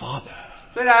father,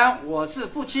 虽然我是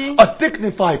父亲， a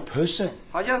dignified person.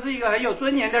 好像是一个很有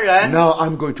尊严的人， Now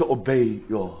I'm going to obey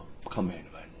your commandment.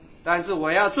 但是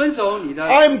我要遵守你的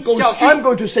I'm 教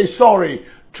going 训。 to say sorry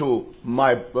to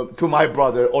my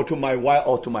brother or to my wife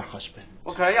or to my husband.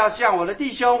 我可能要向我的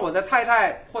弟兄、我的太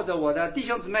太或者我的弟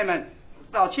兄姊妹们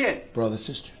道歉。 Brother,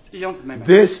 sister, 弟兄姊妹们，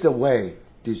 this is the way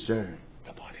discern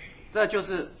the body. 这就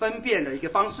是分辨的一个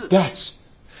方式， That's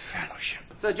fellowship.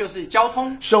 这就是交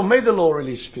通。 So may the Lord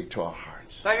really speak to our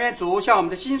hearts. 但愿主向我们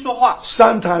的心说话。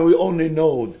 Sometimes we only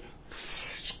know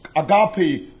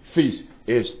agape feast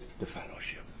is the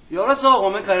fellowship. 有的时候我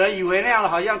们可能以为那样的，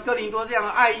好像哥林多这样的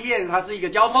爱宴，它是一个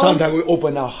交通。 Sometimes we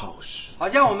open our house. 好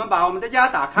像我们把我们的家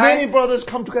打 Many 开， brothers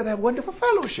come together, have wonderful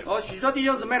fellowship. 许多弟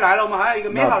兄姊妹来了，我们还有一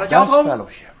个美好 Now, 的交 that's 通。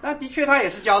 fellowship. 那的确它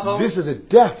也是交通， This is the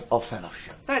depth of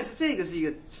fellowship. 但是这个是一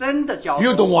个真的交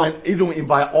You 通。 don't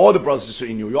invite all the brothers and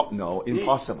sisters in New York. No, 你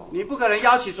impossible. 你不可能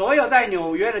邀请所有在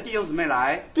纽约的弟兄姊妹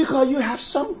来， Because you have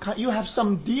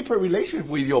some deeper relationship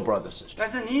with your brothers and sisters.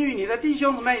 但是你与你的弟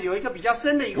兄姊妹有一个比较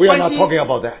深的一个 We are 关 not 系。 talking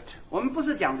about that. 我们不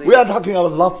是讲这 We are 个， talking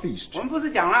about love feast. 我们不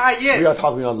是讲了爱 We 宴， are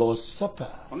talking about Lord's Supper.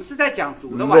 我们是在讲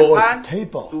主的晚 Lord's 餐、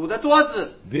 table. 主的桌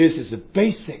子， This is the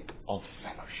basic of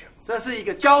fellowship. 这是一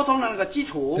个交通的那个基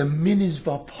础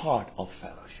The，municipal part of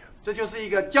fellowship. 这就是一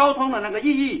个交通的那个意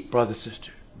义。 Brother,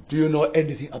 sister, do you know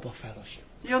anything about fellowship?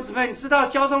 弟兄姊妹，你知道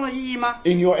交通的意义吗？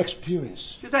 In your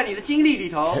experience, 就在你的经历里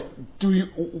头，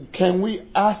 can we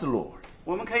ask the Lord,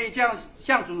 我们可以这样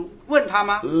向主问他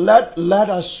吗？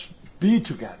 let us be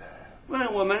together?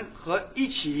 问我们和一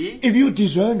起， If you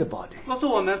discern the body, 若是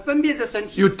我们分辨这身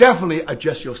体， you definitely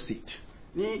adjust your seat.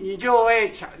 你就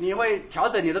会调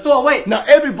整你的座位。 Now,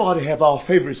 everybody have our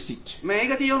favorite seat. 每一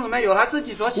个弟兄姊妹有他自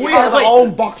己所喜 We 好 have 的 our own 位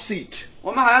置， box seat.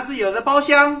 我们好像自己有的包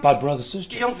厢。 But brother, sister,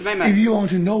 弟兄姊妹们， if you want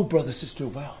to know brother,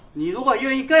 sister well, 你如果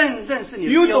愿意更认识你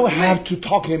的 you 弟兄 don't 姊 have 妹， to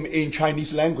talk him in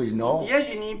Chinese language, no. 也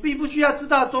许你并不需要知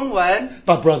道中文，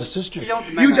 But brother, sister, 弟兄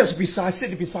姊妹 you 们 just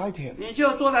sit beside him. 你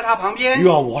就坐在他旁边，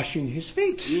 You are washing his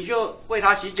feet. 你就为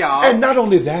他洗脚。 And not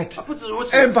only that, 不止如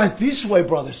此， and by this way,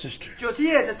 brother, sister, 就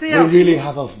借着这 we 样 really 行，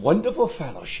 have a wonderful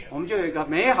fellowship. 我们就有一个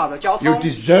美好的交 You 通。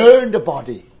 discern the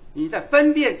body. 你在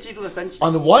分辨基督的身体。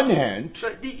 On the one hand, 所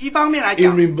以一方面来 in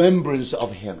讲， remembrance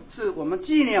of him. 是我们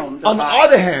纪念我们的 On the 他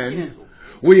other 纪念 hand, 主。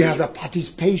 we have the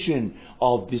participation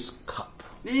of this cup.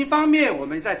 另一方面，我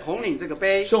们在统领这个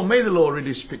杯。 So may the Lord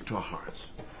really speak to our hearts.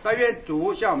 但愿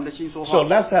主向我们的心说 So 话。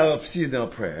 let's have a season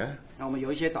of prayer. 让我们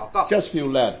有一些祷告， Just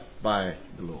feel led by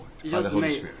the Lord, 弟 by 兄 the 姊 Holy 妹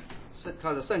Spirit. 是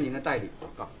靠着圣灵的带领祷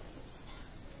告。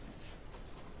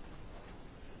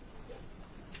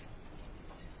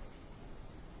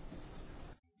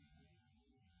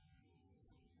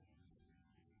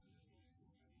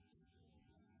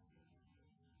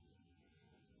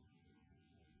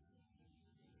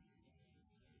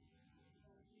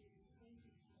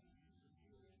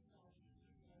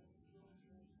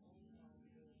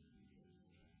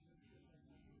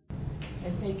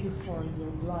And thank you for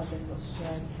your blood that was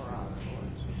shed for us,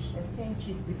 Lord. And thank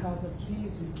you because of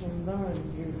Jesus we can learn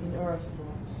here in earth,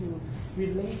 Lord, to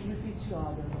relate with each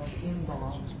other, Lord, in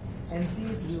love. And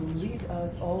this will lead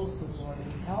us also, Lord,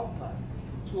 and help us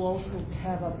to also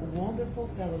have a wonderful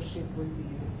fellowship with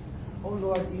you. Oh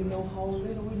Lord, you know how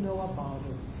little we know about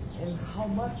it and how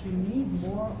much we need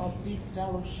more of this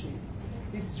fellowship.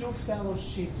 This true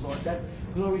fellowship, Lord, that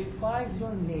glorifies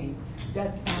your name,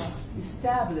 that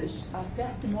establishes a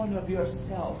testimony of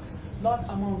yourself, not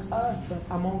among us, but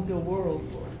among the world,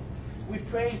 Lord. We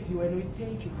praise you and we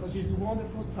thank you for this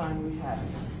wonderful time we have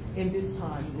in this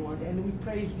time, Lord. And we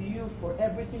praise you for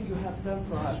everything you have done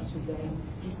for us today.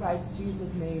 In Christ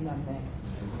Jesus' name, amen.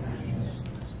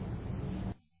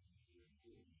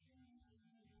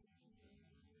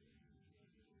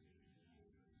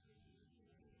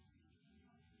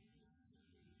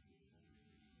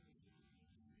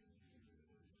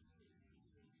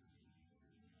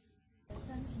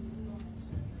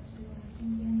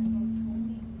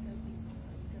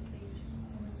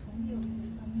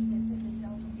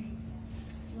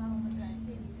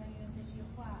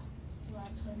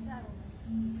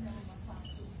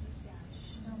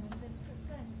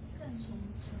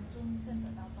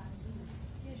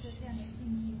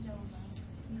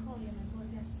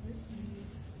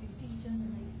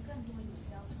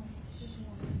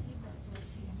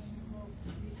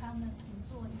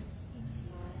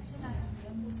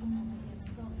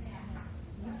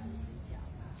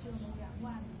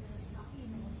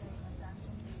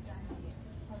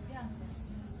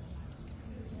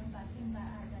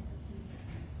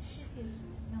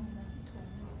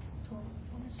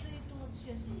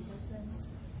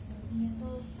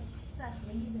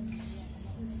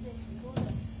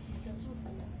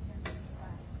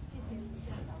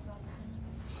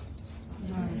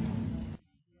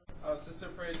 Our sister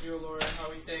praise you, Lord, how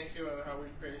we thank you and how we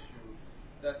praise you.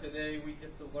 that today we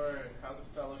get to learn how to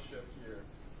fellowship here.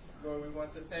 Lord, we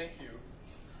want to thank you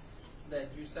that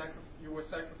you were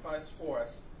sacrificed for us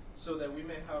so that we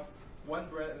may have one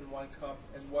bread and one cup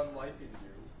and one life in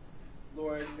you.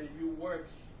 Lord, may you work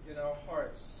in our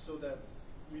hearts so that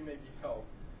we may be helped.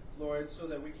 Lord, so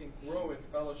that we can grow in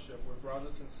fellowship with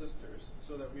brothers and sisters,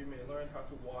 so that we may learn how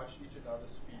to wash each other's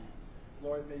feet.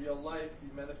 Lord, may your life be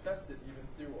manifested even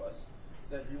through us,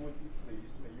 that you would be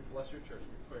pleased. May you bless your church.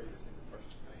 We pray this in the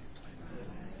precious name. Amen.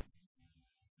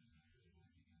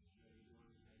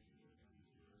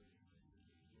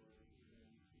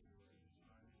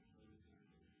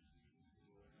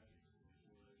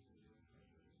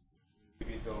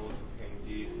 Be those who can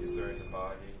indeed discern the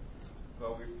body.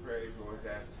 Lord, we pray, Lord,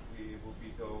 that we will be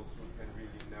those who can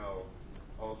really know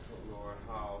also, Lord,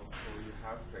 how Lord, you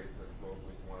have placed us, Lord,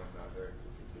 with one another.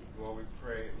 Lord, we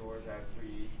pray, Lord, that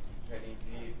we can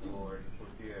indeed, Lord,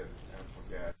 forgive and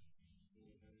forget.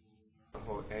 Not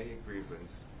hold any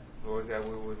grievance. Lord, that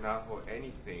we will not hold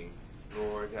anything.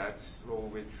 Lord, that,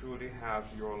 Lord, we truly have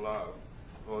your love.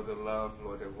 Lord, the love,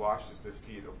 Lord, that washes the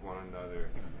feet of one another.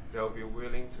 That will be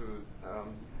willing to,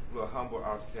 Lord, humble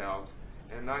ourselves,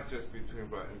 and not just between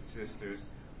brothers and sisters,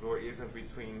 Lord, even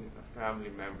between family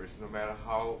members, no matter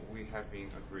how we have been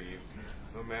aggrieved,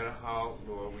 no matter how,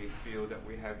 Lord, we feel that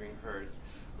we have been hurt,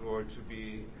 Lord, to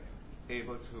be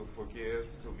able to forgive,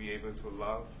 to be able to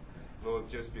love, Lord,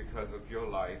 just because of your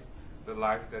life, the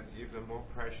life that's even more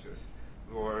precious,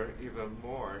 Lord, even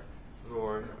more,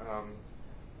 Lord,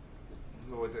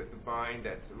 Lord, the bind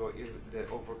that, Lord, that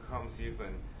overcomes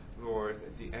even, Lord,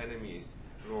 the enemies,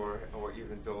 Lord, or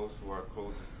even those who are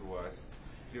closest to us.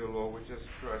 Dear Lord, we just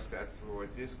trust that, Lord,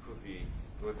 this could be,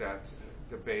 Lord, that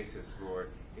the basis, Lord,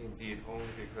 indeed only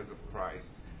because of Christ.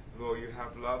 Lord, you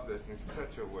have loved us in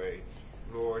such a way,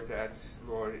 Lord, that,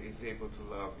 Lord, is able to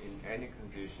love in any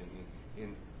condition,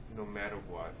 in no matter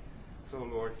what. So,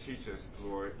 Lord, teach us,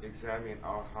 Lord, examine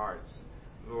our hearts,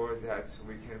 Lord, that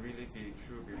we can really be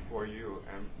true before you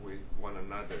and with one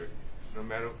another, no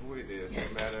matter who it is, no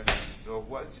matter, Lord,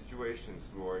 what situations,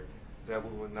 Lord, that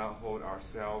we will not hold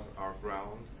ourselves our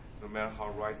ground, no matter how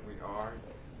right we are.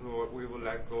 Lord, we will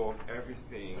let go of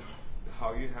everything,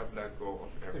 how you have let go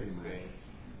of everything. Amen.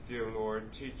 Dear Lord,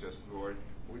 teach us, Lord.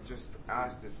 We just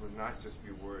ask this will not just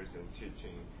be words and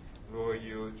teaching. Lord,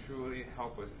 you truly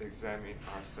help us examine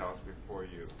ourselves before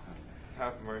you.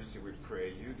 Have mercy, we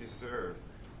pray. You deserve,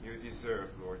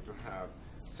 Lord, to have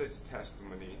such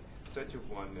testimony, such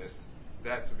a oneness,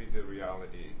 that to be the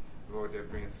reality, Lord, that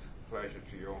brings pleasure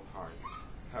to your own heart.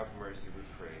 Have mercy, we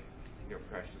pray. In your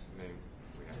precious name,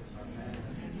 we ask.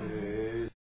 Amen.